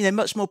looking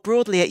much more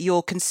broadly at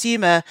your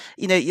consumer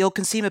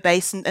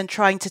base and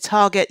trying to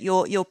target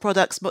your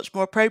products much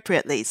more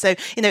appropriately. So,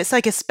 it's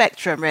like a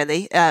spectrum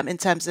really, in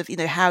terms of,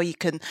 how you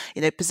can,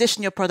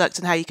 position your product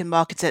and how you can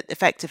market it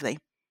effectively.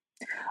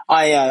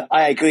 I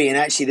agree. And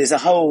actually there's a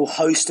whole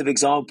host of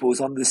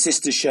examples on the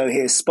sister show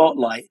here,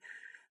 Spotlight.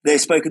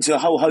 They've spoken to a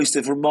whole host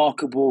of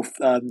remarkable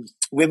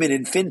women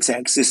in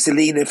fintech. So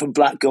Selena from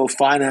Black Girl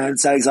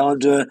Finance,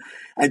 Alexandra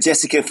and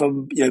Jessica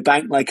from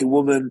Bank Like a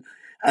Woman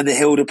and the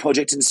Hilda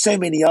Project, and so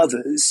many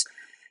others.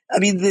 I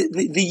mean,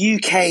 the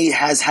UK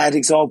has had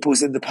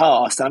examples in the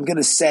past. I'm going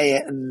to say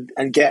it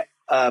and get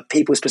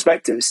people's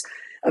perspectives.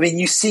 I mean,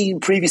 you've seen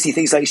previously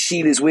things like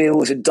Sheila's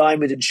Wheels and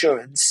Diamond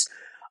Insurance.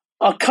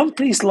 Are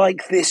companies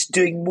like this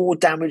doing more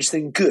damage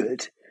than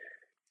good?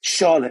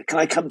 Charlotte, can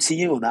I come to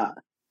you on that?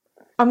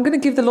 I'm going to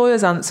give the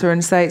lawyer's answer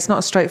and say it's not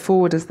as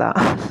straightforward as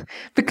that.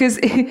 Because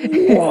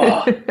if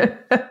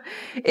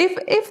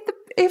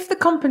the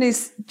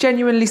company's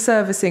genuinely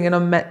servicing an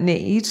unmet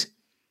need,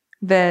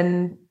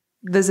 then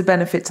there's a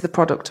benefit to the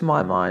product, to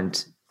my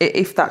mind,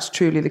 if that's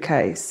truly the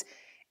case.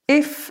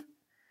 If,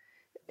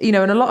 and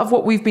a lot of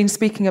what we've been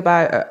speaking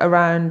about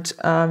around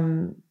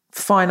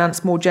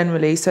finance more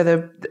generally,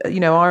 so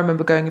I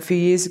remember going a few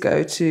years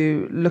ago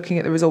to looking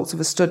at the results of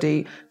a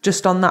study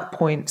just on that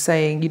point,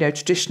 saying,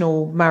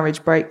 traditional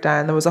marriage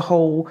breakdown, there was a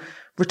whole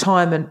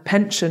retirement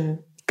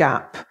pension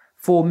gap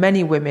for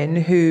many women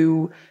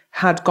who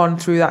had gone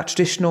through that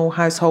traditional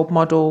household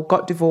model,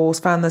 got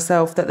divorced, found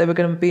themselves that they were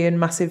going to be in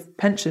massive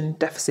pension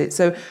deficit.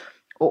 So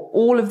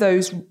all of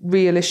those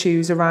real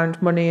issues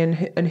around money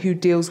and who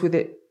deals with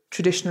it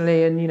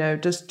traditionally,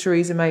 and, does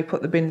Theresa May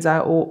put the bins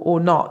out or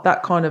not,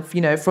 that kind of,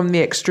 from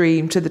the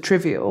extreme to the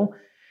trivial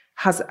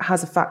has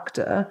a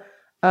factor.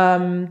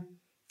 But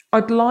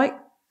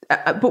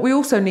we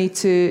also need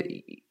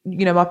to,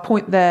 my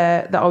point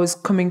there that I was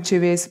coming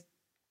to is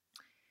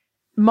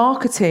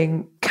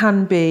marketing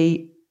can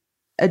be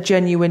a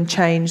genuine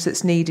change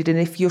that's needed. And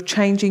if you're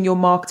changing your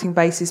marketing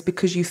basis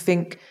because you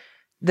think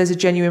there's a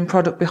genuine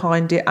product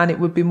behind it and it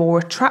would be more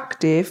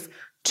attractive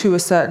to a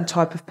certain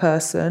type of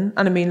person.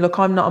 And I mean, look,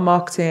 I'm not a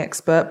marketing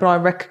expert, but I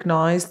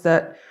recognize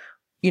that,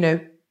 you know,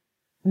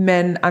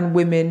 men and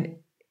women,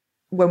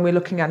 when we're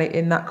looking at it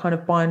in that kind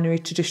of binary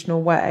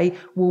traditional way,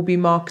 will be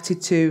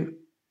marketed to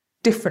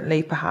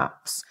differently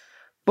perhaps.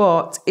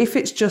 But if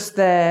it's just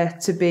there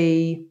to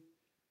be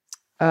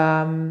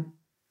a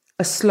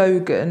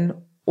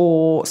slogan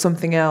or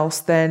something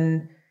else,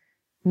 then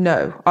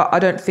no, I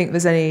don't think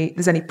there's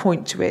any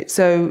point to it.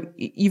 So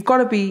you've got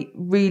to be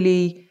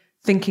really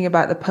thinking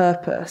about the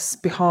purpose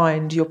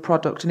behind your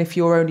product. And if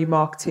you're only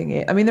marketing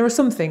it, I mean, there are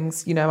some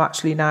things, you know,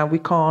 actually now we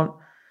can't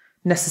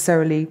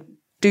necessarily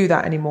do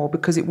that anymore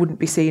because it wouldn't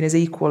be seen as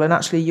equal. And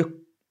actually,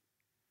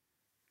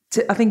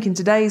 I think in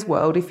today's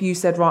world, if you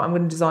said, right, I'm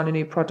going to design a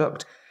new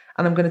product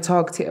and I'm going to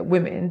target it at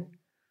women,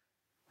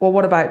 well,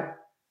 what about,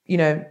 you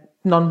know,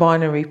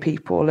 non-binary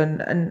people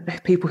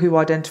and people who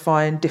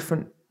identify in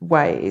different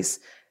ways?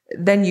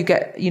 Then you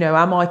get, you know,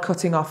 am I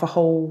cutting off a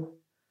whole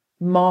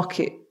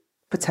market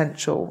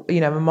potential, you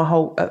know, my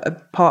whole a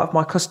part of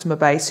my customer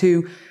base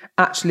who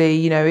actually,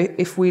 you know,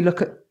 if we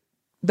look at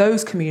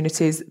those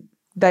communities,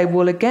 they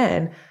will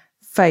again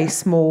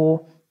face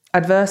more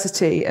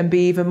adversity and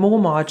be even more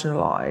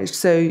marginalised.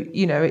 So,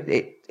 you know,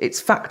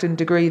 it's fact and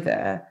degree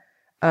there.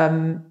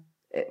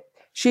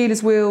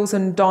 Sheila's Wheels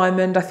and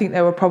Diamond, I think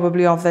they were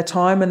probably of their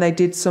time and they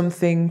did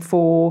something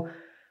for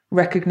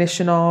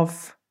recognition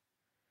of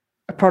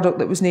a product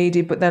that was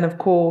needed. But then, of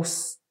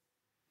course,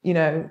 you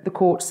know, the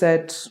court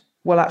said,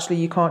 well, actually,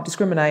 you can't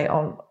discriminate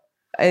on,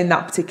 in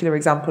that particular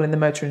example, in the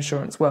motor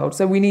insurance world.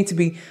 So we need to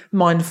be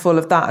mindful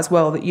of that as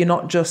well, that you're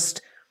not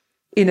just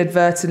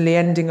inadvertently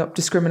ending up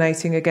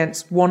discriminating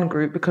against one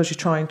group because you're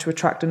trying to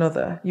attract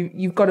another.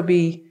 You've got to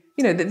be,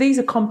 you know, these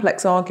are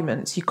complex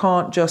arguments. You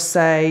can't just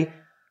say,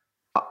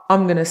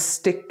 I'm going to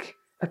stick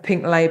a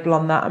pink label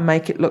on that and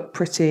make it look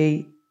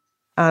pretty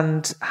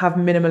and have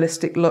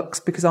minimalistic looks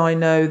because I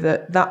know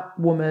that that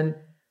woman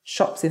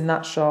shops in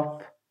that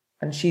shop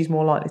and she's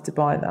more likely to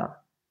buy that.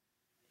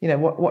 You know,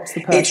 what's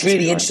the purpose? It's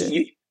really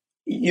interesting.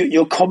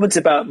 Your comment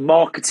about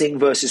marketing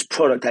versus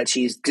product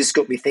actually has just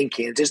got me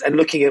thinking. And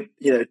looking at,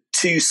 you know,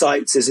 two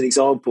sites as an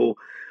example.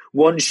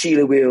 One,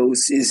 Sheila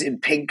Wheels, is in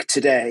pink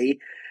today.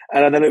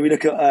 And then we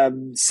look at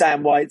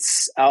Sam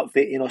White's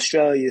outfit in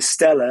Australia,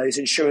 Stella, is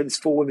insurance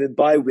for women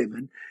by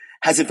women,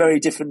 has a very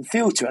different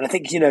feel to it. And I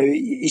think, you know,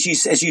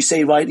 as you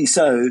say rightly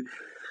so,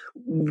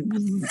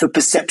 the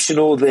perception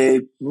or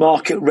the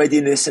market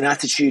readiness and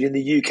attitude in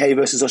the UK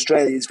versus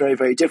Australia is very,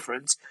 very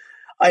different.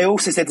 I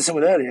also said to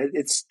someone earlier,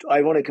 it's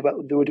ironic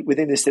about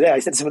within this today, I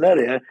said to someone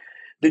earlier,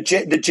 the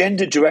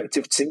gender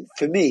directive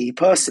for me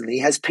personally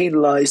has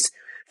penalised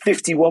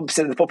 51%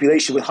 of the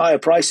population with higher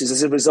prices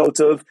as a result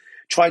of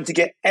trying to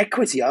get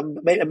equity.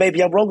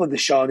 Maybe I'm wrong on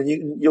this, Sian,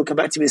 and you'll come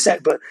back to me in a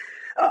sec, but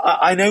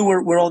I know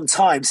we're on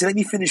time. So let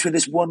me finish with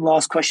this one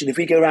last question. If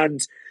we go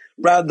round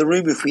the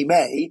room, if we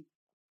may,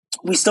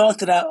 we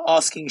started out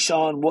asking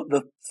Sian what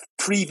the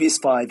previous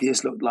 5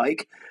 years looked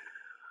like.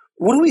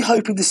 What are we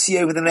hoping to see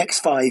over the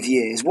next 5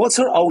 years? What's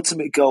our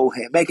ultimate goal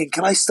here? Megan,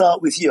 can I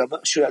start with you? I'm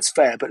not sure that's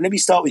fair, but let me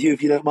start with you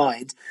if you don't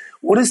mind.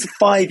 What does the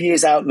 5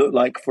 years out look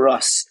like for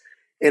us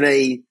in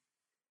a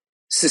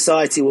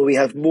society where we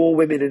have more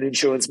women in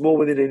insurance, more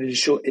women in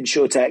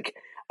insurtech,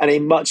 and a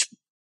much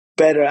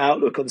better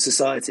outlook on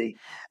society?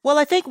 Well,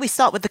 I think we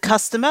start with the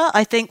customer.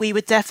 I think we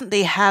would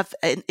definitely have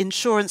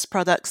insurance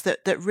products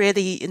that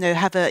really, you know,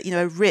 have a, you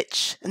know, a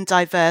rich and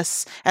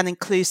diverse and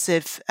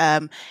inclusive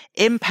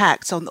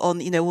impact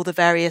on you know, all the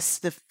various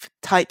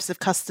types of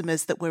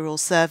customers that we're all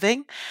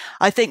serving.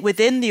 I think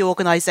within the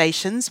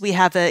organizations, we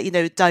have a, you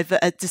know,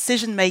 a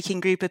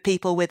decision-making group of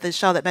people with, as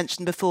Charlotte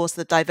mentioned before,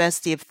 so the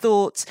diversity of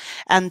thought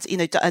and, you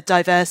know, a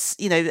diverse,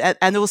 you know,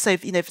 and also,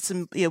 you know,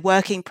 some, you know,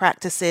 working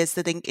practices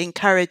that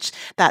encourage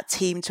that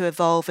team to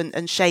evolve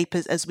and shape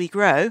as we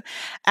grow,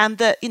 and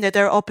that, you know,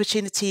 there are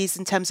opportunities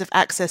in terms of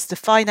access to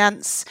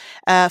finance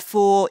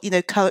for, you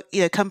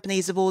know,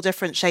 companies of all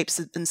different shapes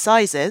and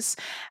sizes,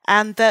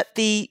 and that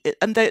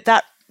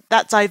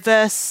that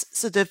diverse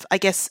sort of, I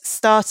guess,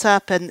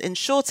 startup and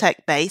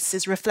insurtech base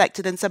is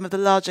reflected in some of the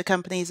larger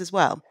companies as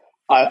well.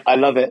 I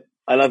love it.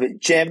 I love it.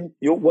 Jem,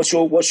 what's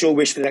your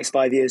wish for the next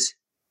 5 years?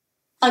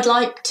 I'd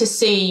like to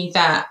see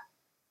that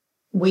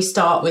we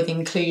start with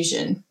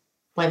inclusion,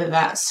 whether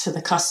that's for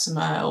the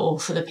customer or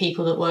for the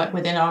people that work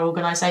within our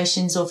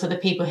organisations or for the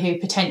people who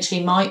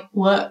potentially might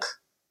work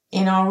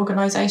in our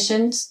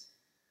organisations.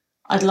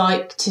 I'd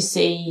like to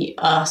see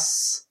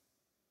us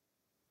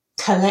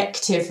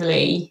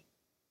collectively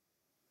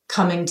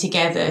coming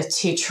together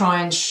to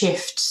try and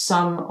shift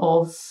some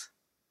of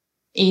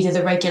either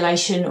the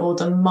regulation or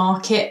the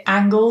market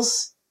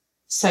angles.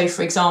 So,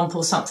 for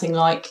example, something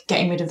like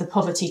getting rid of the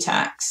poverty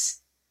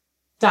tax,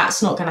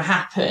 that's not going to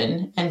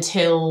happen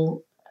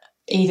until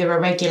either a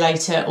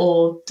regulator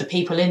or the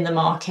people in the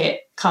market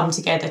come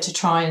together to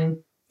try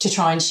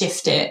and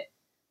shift it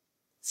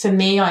for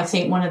me, I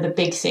think one of the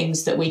big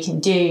things that we can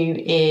do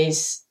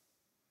is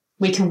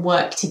we can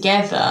work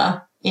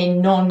together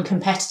in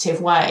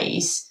non-competitive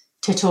ways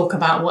to talk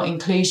about what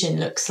inclusion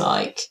looks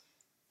like,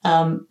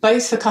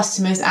 both for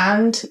customers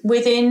and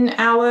within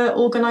our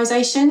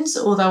organisations.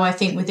 Although I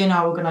think within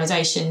our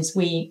organisations,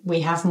 we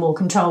have more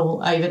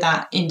control over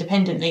that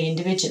independently,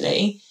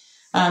 individually.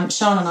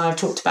 Sian and I have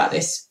talked about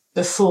this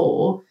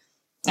before,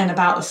 and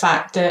about the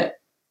fact that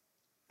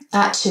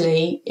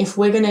actually, if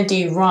we're going to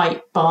do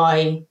right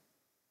by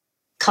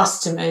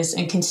customers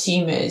and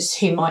consumers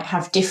who might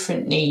have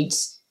different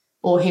needs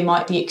or who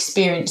might be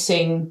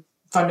experiencing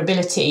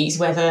vulnerabilities,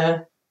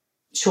 whether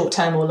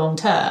short-term or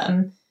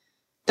long-term,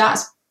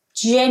 that's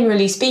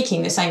generally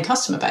speaking the same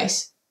customer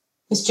base.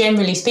 It's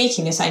generally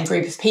speaking the same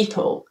group of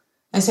people.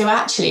 And so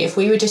actually, if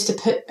we were just to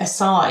put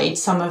aside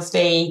some of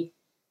the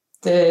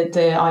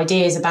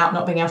ideas about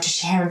not being able to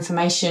share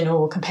information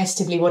or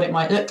competitively what it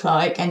might look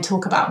like, and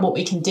talk about what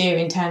we can do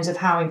in terms of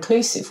how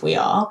inclusive we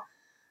are,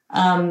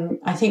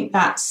 I think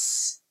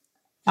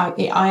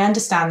I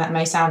understand that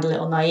may sound a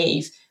little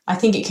naive. I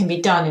think it can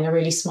be done in a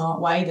really smart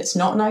way that's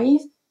not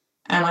naive.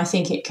 And I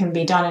think it can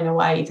be done in a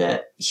way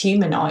that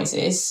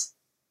humanises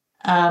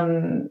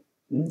the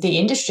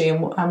industry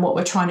and what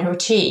we're trying to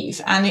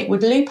achieve. And it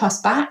would loop us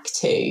back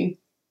to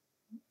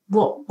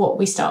what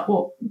we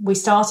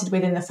started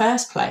with in the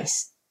first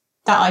place.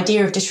 That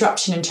idea of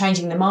disruption and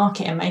changing the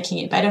market and making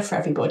it better for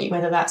everybody,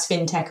 whether that's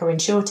fintech or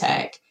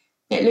insurtech,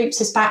 it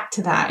loops us back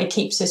to that. It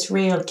keeps us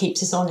real, it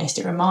keeps us honest.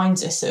 It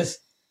reminds us of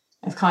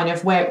kind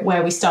of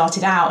where we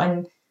started out,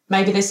 and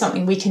maybe there's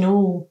something we can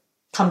all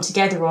come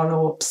together on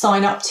or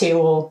sign up to,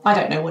 or I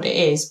don't know what it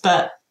is,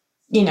 but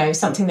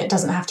something that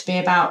doesn't have to be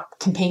about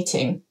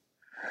competing.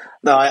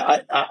 No,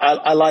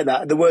 I like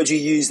that. The word you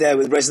use there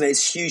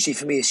resonates hugely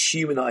for me is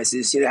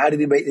humanises. How do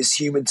we make this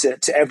human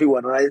to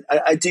everyone? And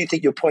I do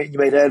think your point you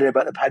made earlier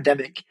about the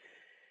pandemic,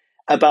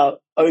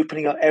 about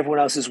opening up everyone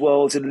else's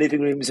worlds and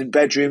living rooms and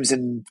bedrooms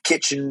and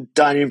kitchen,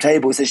 dining room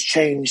tables has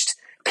changed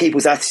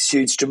people's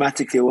attitudes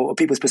dramatically, or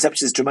people's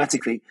perceptions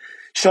dramatically.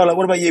 Charlotte,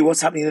 what about you?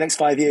 What's happening in the next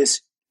 5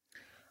 years?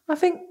 I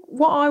think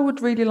what I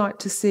would really like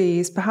to see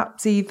is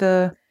perhaps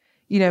either,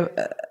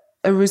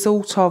 a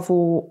result of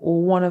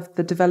or one of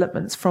the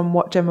developments from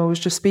what Gemma was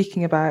just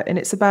speaking about. And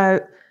it's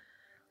about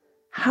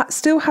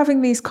still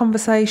having these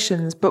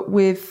conversations, but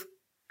with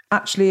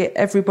actually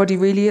everybody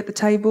really at the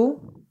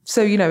table.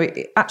 So,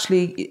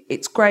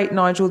 it's great,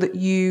 Nigel, that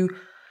you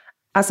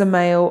as a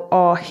male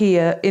are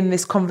here in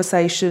this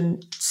conversation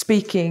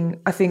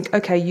speaking. I think,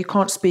 okay, you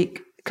can't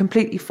speak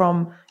completely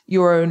from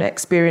your own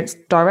experience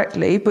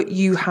directly, but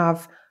you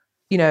have,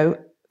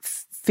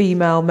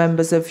 female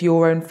members of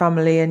your own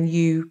family, and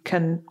you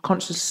can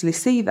consciously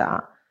see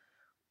that.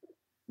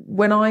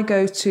 When I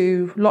go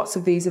to lots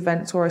of these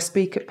events or I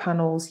speak at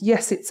panels,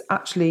 yes, it's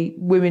actually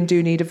women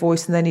do need a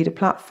voice and they need a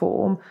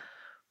platform,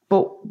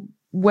 but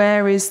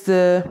where is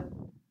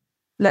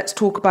let's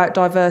talk about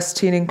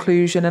diversity and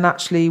inclusion, and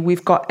actually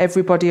we've got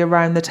everybody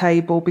around the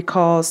table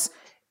because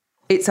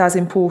it's as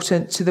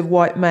important to the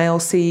white male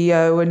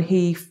CEO and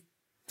he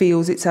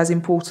feels it's as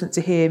important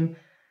to him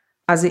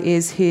as it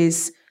is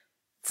his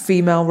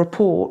female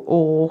report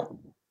or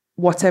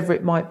whatever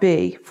it might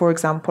be, for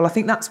example. I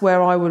think that's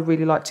where I would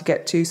really like to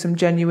get to, some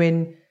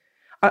genuine,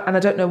 and I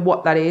don't know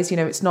what that is,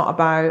 it's not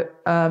about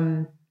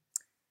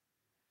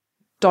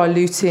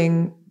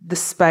diluting the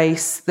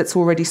space that's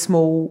already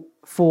small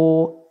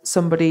for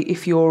somebody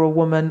if you're a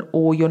woman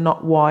or you're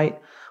not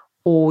white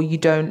or you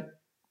don't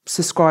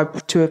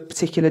subscribe to a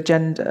particular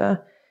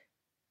gender.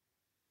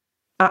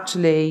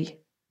 Actually,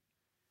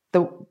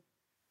 the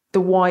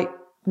white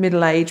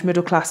middle-aged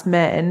middle-class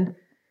men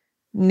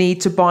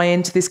need to buy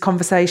into this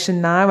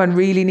conversation now and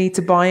really need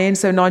to buy in.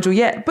 So Nigel,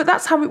 but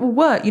that's how it will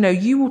work.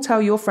 You will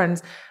tell your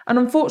friends. And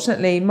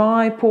unfortunately,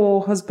 my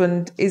poor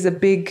husband is a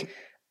big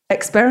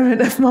experiment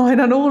of mine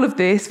on all of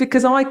this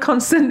because I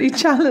constantly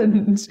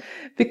challenge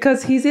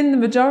because he's in the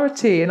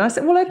majority. And I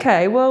said,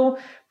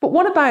 but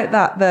what about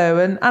that though?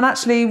 And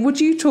actually,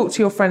 would you talk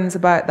to your friends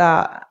about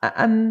that?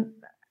 And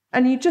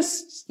you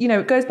just,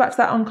 it goes back to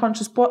that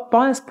unconscious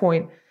bias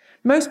point.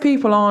 Most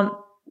people aren't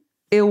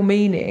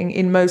ill-meaning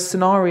in most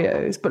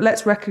scenarios, but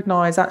let's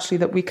recognise actually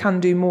that we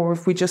can do more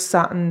if we just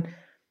sat and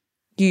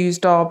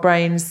used our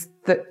brains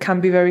that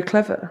can be very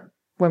clever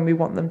when we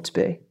want them to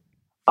be.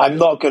 I'm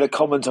not going to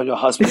comment on your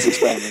husband's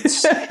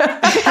experiments, but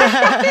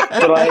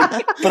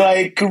I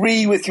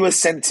agree with your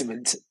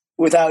sentiment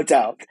without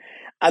doubt.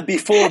 And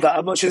before that,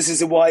 I'm not sure this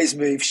is a wise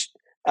move.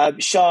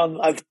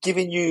 Sian, I've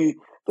given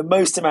you the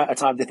most amount of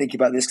time to think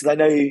about this because I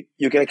know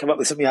you're going to come up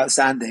with something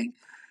outstanding.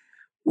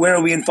 Where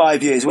are we in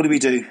 5 years? What do we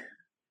do?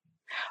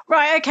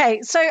 Right,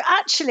 okay. So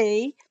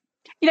actually,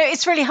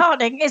 it's really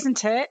heartening,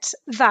 isn't it,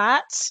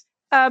 that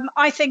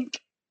I think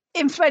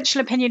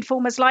influential opinion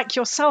formers like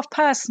yourself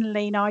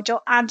personally,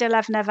 Nigel, and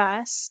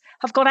 11FS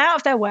have gone out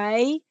of their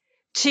way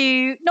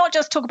to not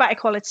just talk about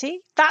equality.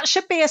 That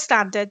should be a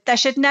standard. There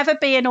should never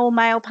be an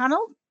all-male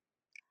panel,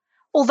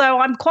 although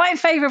I'm quite in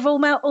favour of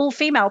all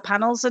female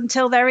panels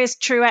until there is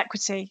true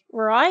equity,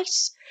 right?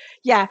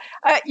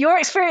 Your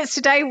experience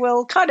today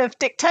will kind of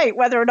dictate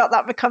whether or not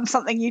that becomes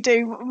something you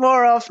do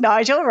more of,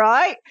 Nigel,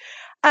 right?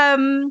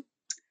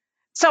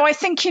 So I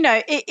think,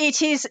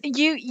 it is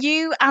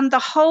you and the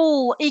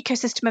whole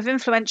ecosystem of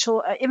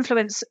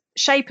influence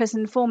shapers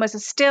and formers are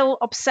still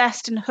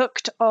obsessed and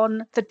hooked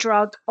on the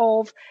drug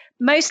of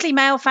mostly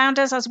male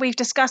founders. As we've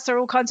discussed, there are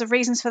all kinds of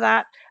reasons for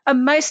that,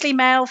 and mostly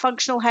male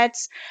functional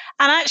heads.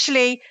 And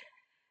actually,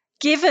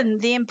 given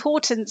the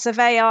importance of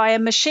AI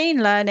and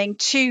machine learning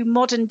to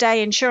modern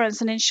day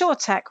insurance and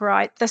insurtech,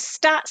 right,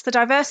 the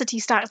diversity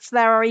stats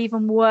there are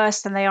even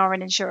worse than they are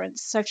in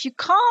insurance. So if you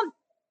can't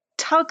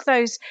tug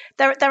those,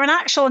 they're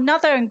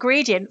another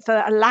ingredient for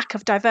a lack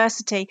of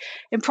diversity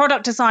in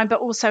product design,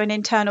 but also in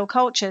internal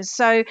cultures.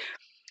 So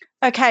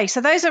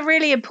those are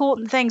really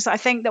important things that I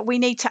think that we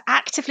need to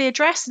actively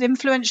address, and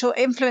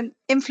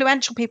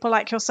influential people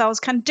like yourselves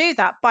can do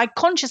that by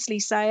consciously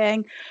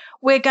saying,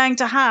 we're going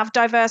to have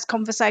diverse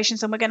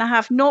conversations and we're going to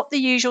have not the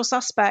usual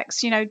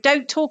suspects.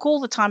 Don't talk all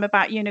the time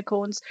about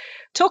unicorns.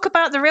 Talk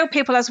about the real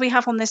people, as we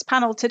have on this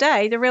panel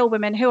today, the real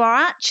women who are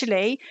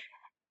actually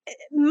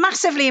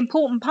massively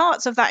important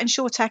parts of that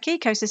insurtech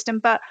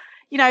ecosystem. But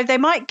they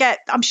might get,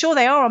 I'm sure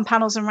they are on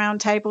panels and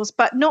roundtables,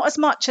 but not as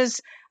much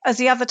as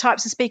the other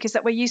types of speakers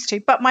that we're used to.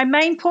 But my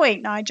main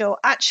point, Nigel,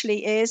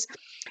 actually is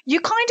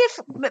you kind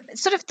of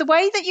sort of the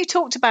way that you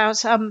talked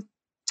about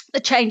the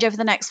change over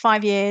the next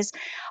 5 years.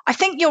 I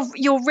think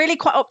you're really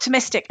quite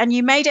optimistic, and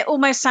you made it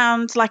almost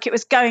sound like it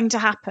was going to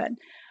happen.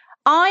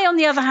 I, on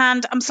the other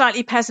hand, am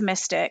slightly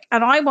pessimistic,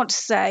 and I want to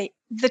say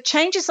the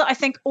changes that I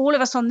think all of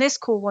us on this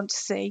call want to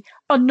see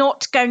are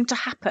not going to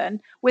happen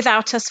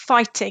without us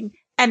fighting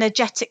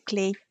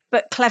energetically,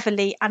 but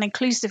cleverly and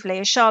inclusively,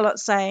 as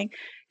Charlotte's saying,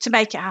 to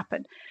make it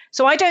happen.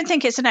 So I don't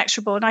think it's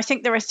inexorable. And I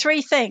think there are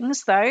three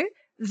things, though,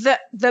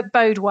 that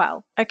bode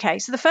well. Okay,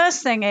 so the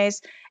first thing is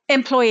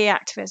employee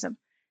activism.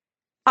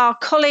 Our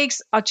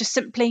colleagues are just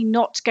simply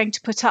not going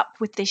to put up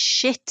with this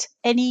shit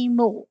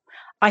anymore.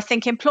 I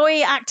think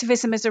employee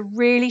activism is a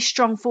really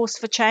strong force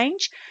for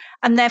change,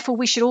 and therefore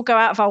we should all go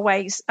out of our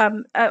ways,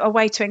 a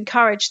way to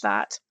encourage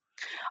that.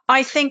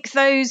 I think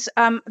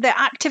the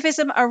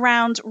activism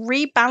around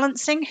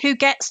rebalancing who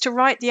gets to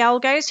write the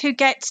algos, who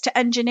gets to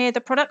engineer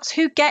the products,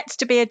 who gets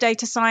to be a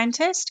data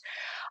scientist.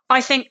 I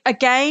think,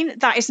 again,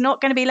 that is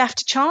not going to be left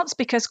to chance,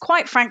 because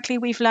quite frankly,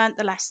 we've learned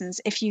the lessons.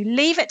 If you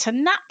leave it to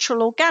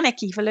natural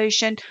organic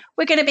evolution,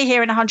 we're going to be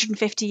here in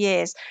 150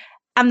 years.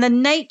 And the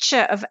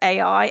nature of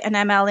AI and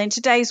ML in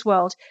today's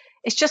world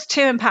is just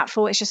too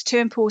impactful. It's just too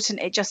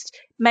important. It just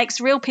makes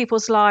real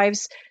people's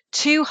lives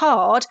too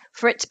hard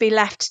for it to be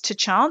left to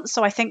chance.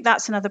 So I think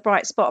that's another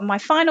bright spot. And my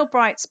final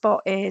bright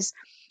spot is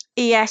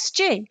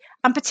ESG,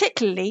 and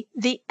particularly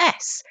the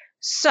S.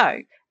 So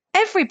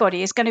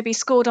everybody is going to be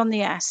scored on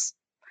the S.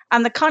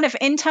 And the kind of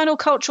internal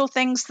cultural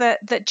things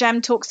that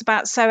Jem talks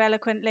about so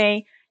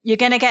eloquently, you're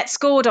going to get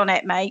scored on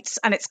it, mates,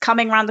 and it's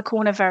coming around the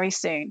corner very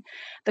soon.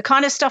 The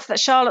kind of stuff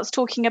that Charlotte's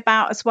talking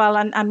about as well,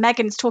 and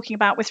Megan's talking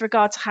about with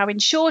regard to how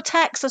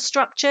insurtechs are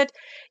structured.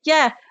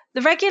 Yeah,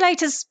 the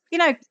regulators,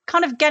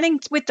 kind of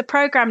getting with the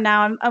program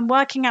now and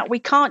working out we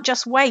can't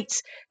just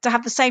wait to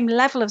have the same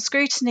level of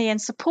scrutiny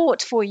and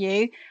support for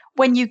you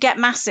when you get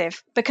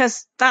massive,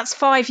 because that's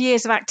 5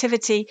 years of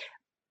activity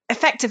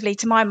effectively,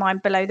 to my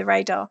mind, below the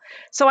radar.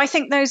 So I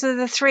think those are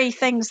the three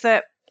things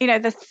that,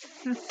 the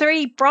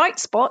three bright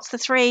spots, the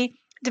three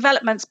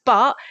developments,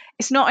 but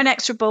it's not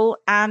inexorable.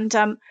 And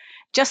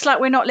just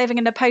like we're not living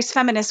in a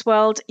post-feminist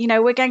world,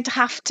 we're going to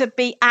have to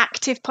be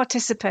active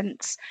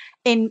participants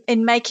in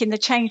making the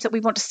change that we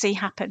want to see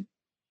happen.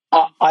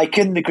 I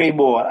couldn't agree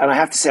more. And I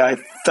have to say, I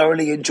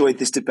thoroughly enjoyed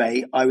this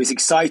debate. I was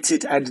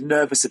excited and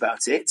nervous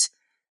about it.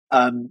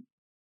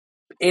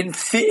 In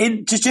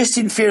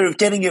fear of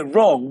getting it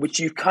wrong, which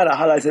you kind of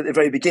highlighted at the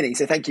very beginning.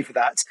 So thank you for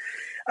that.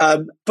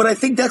 But I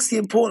think that's the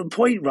important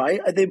point, right?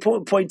 The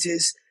important point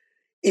is,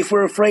 if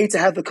we're afraid to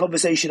have the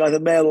conversation, either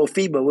male or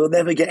female, we'll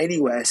never get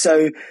anywhere.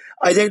 So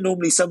I don't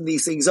normally sum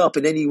these things up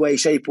in any way,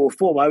 shape or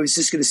form. I was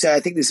just going to say, I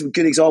think there's some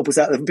good examples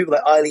out there from people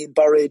like Eileen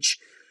Burridge,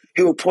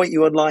 who will point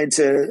you online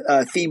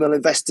to female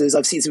investors.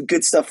 I've seen some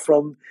good stuff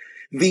from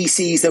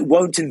VCs that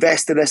won't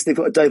invest unless they've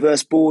got a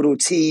diverse board or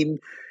team.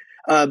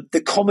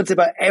 The comment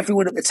about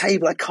everyone at the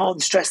table, I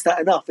can't stress that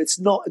enough. It's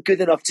not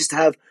good enough just to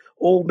have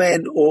all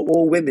men or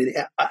all women.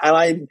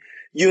 And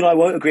you and I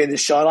won't agree on this,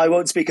 Sean. I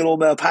won't speak on all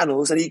male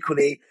panels. And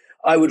equally,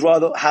 I would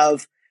rather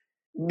have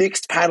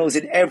mixed panels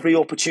in every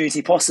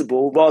opportunity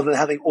possible rather than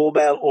having all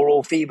male or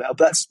all female.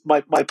 But that's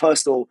my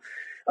personal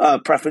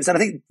preference. And I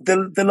think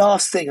the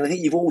last thing, and I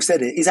think you've all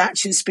said it, is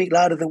actions speak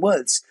louder than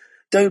words.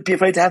 Don't be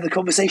afraid to have the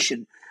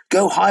conversation.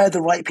 Go hire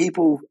the right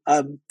people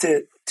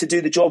to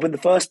do the job in the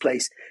first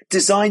place.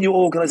 Design your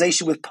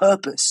organization with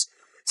purpose.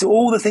 So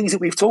all the things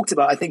that we've talked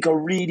about, I think, are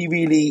really,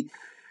 really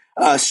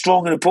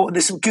strong and important.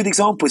 There's some good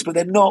examples, but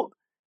they're not.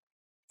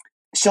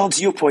 Sean,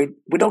 to your point,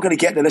 we're not going to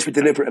get there unless we're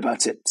deliberate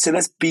about it. So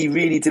let's be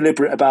really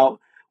deliberate about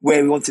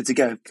where we wanted to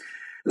go.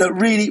 Look,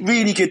 really,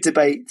 really good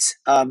debate.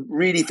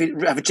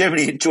 I've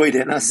generally enjoyed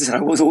it. And as I said,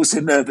 I was also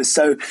nervous.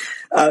 So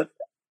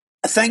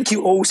Thank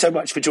you all so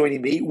much for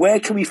joining me. Where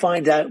can we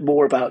find out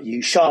more about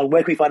you? Sian,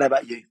 where can we find out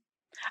about you?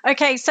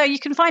 Okay, so you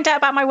can find out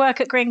about my work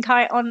at Green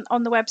Kite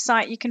on the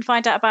website. You can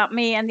find out about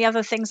me and the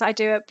other things I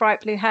do at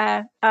Bright Blue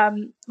Hair,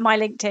 my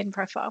LinkedIn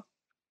profile.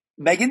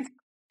 Megan?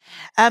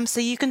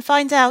 So you can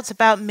find out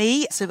about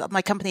me. So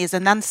my company is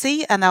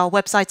Anansi, and our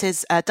website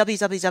is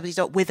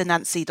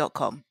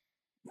www.withanansi.com.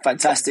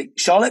 Fantastic.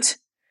 Charlotte?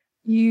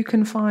 You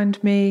can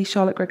find me,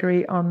 Charlotte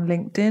Gregory, on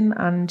LinkedIn,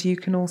 and you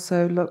can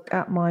also look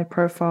at my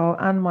profile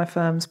and my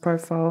firm's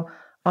profile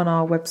on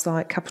our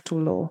website,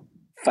 Capital Law.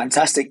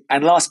 Fantastic.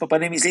 And last but by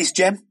no means least,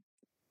 Gem?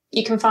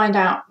 You can find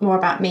out more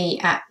about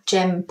me at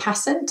Gem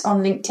Passant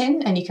on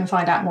LinkedIn, and you can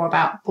find out more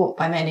about Bought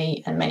by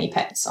Many and Many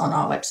Pets on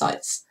our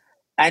websites.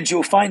 And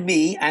you'll find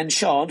me and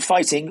Sian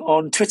fighting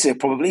on Twitter,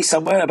 probably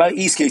somewhere about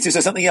e-scooters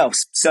or something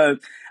else. So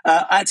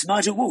at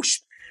Nigel Walsh.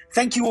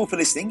 Thank you all for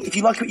listening. If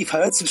you like what you've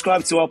heard,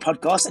 subscribe to our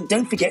podcast and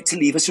don't forget to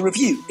leave us a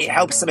review. It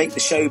helps to make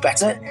the show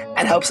better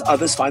and helps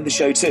others find the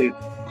show too.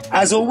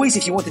 As always,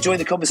 if you want to join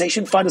the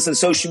conversation, find us on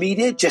social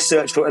media. Just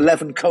search for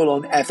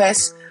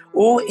 11:FS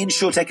or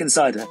InsurTech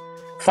Insider.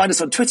 Find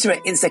us on Twitter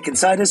at InsTech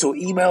Insiders or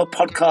email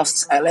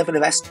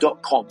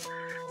podcasts@11fs.com.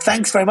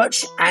 Thanks very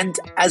much. And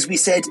as we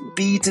said,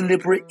 be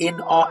deliberate in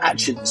our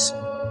actions.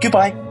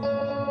 Goodbye.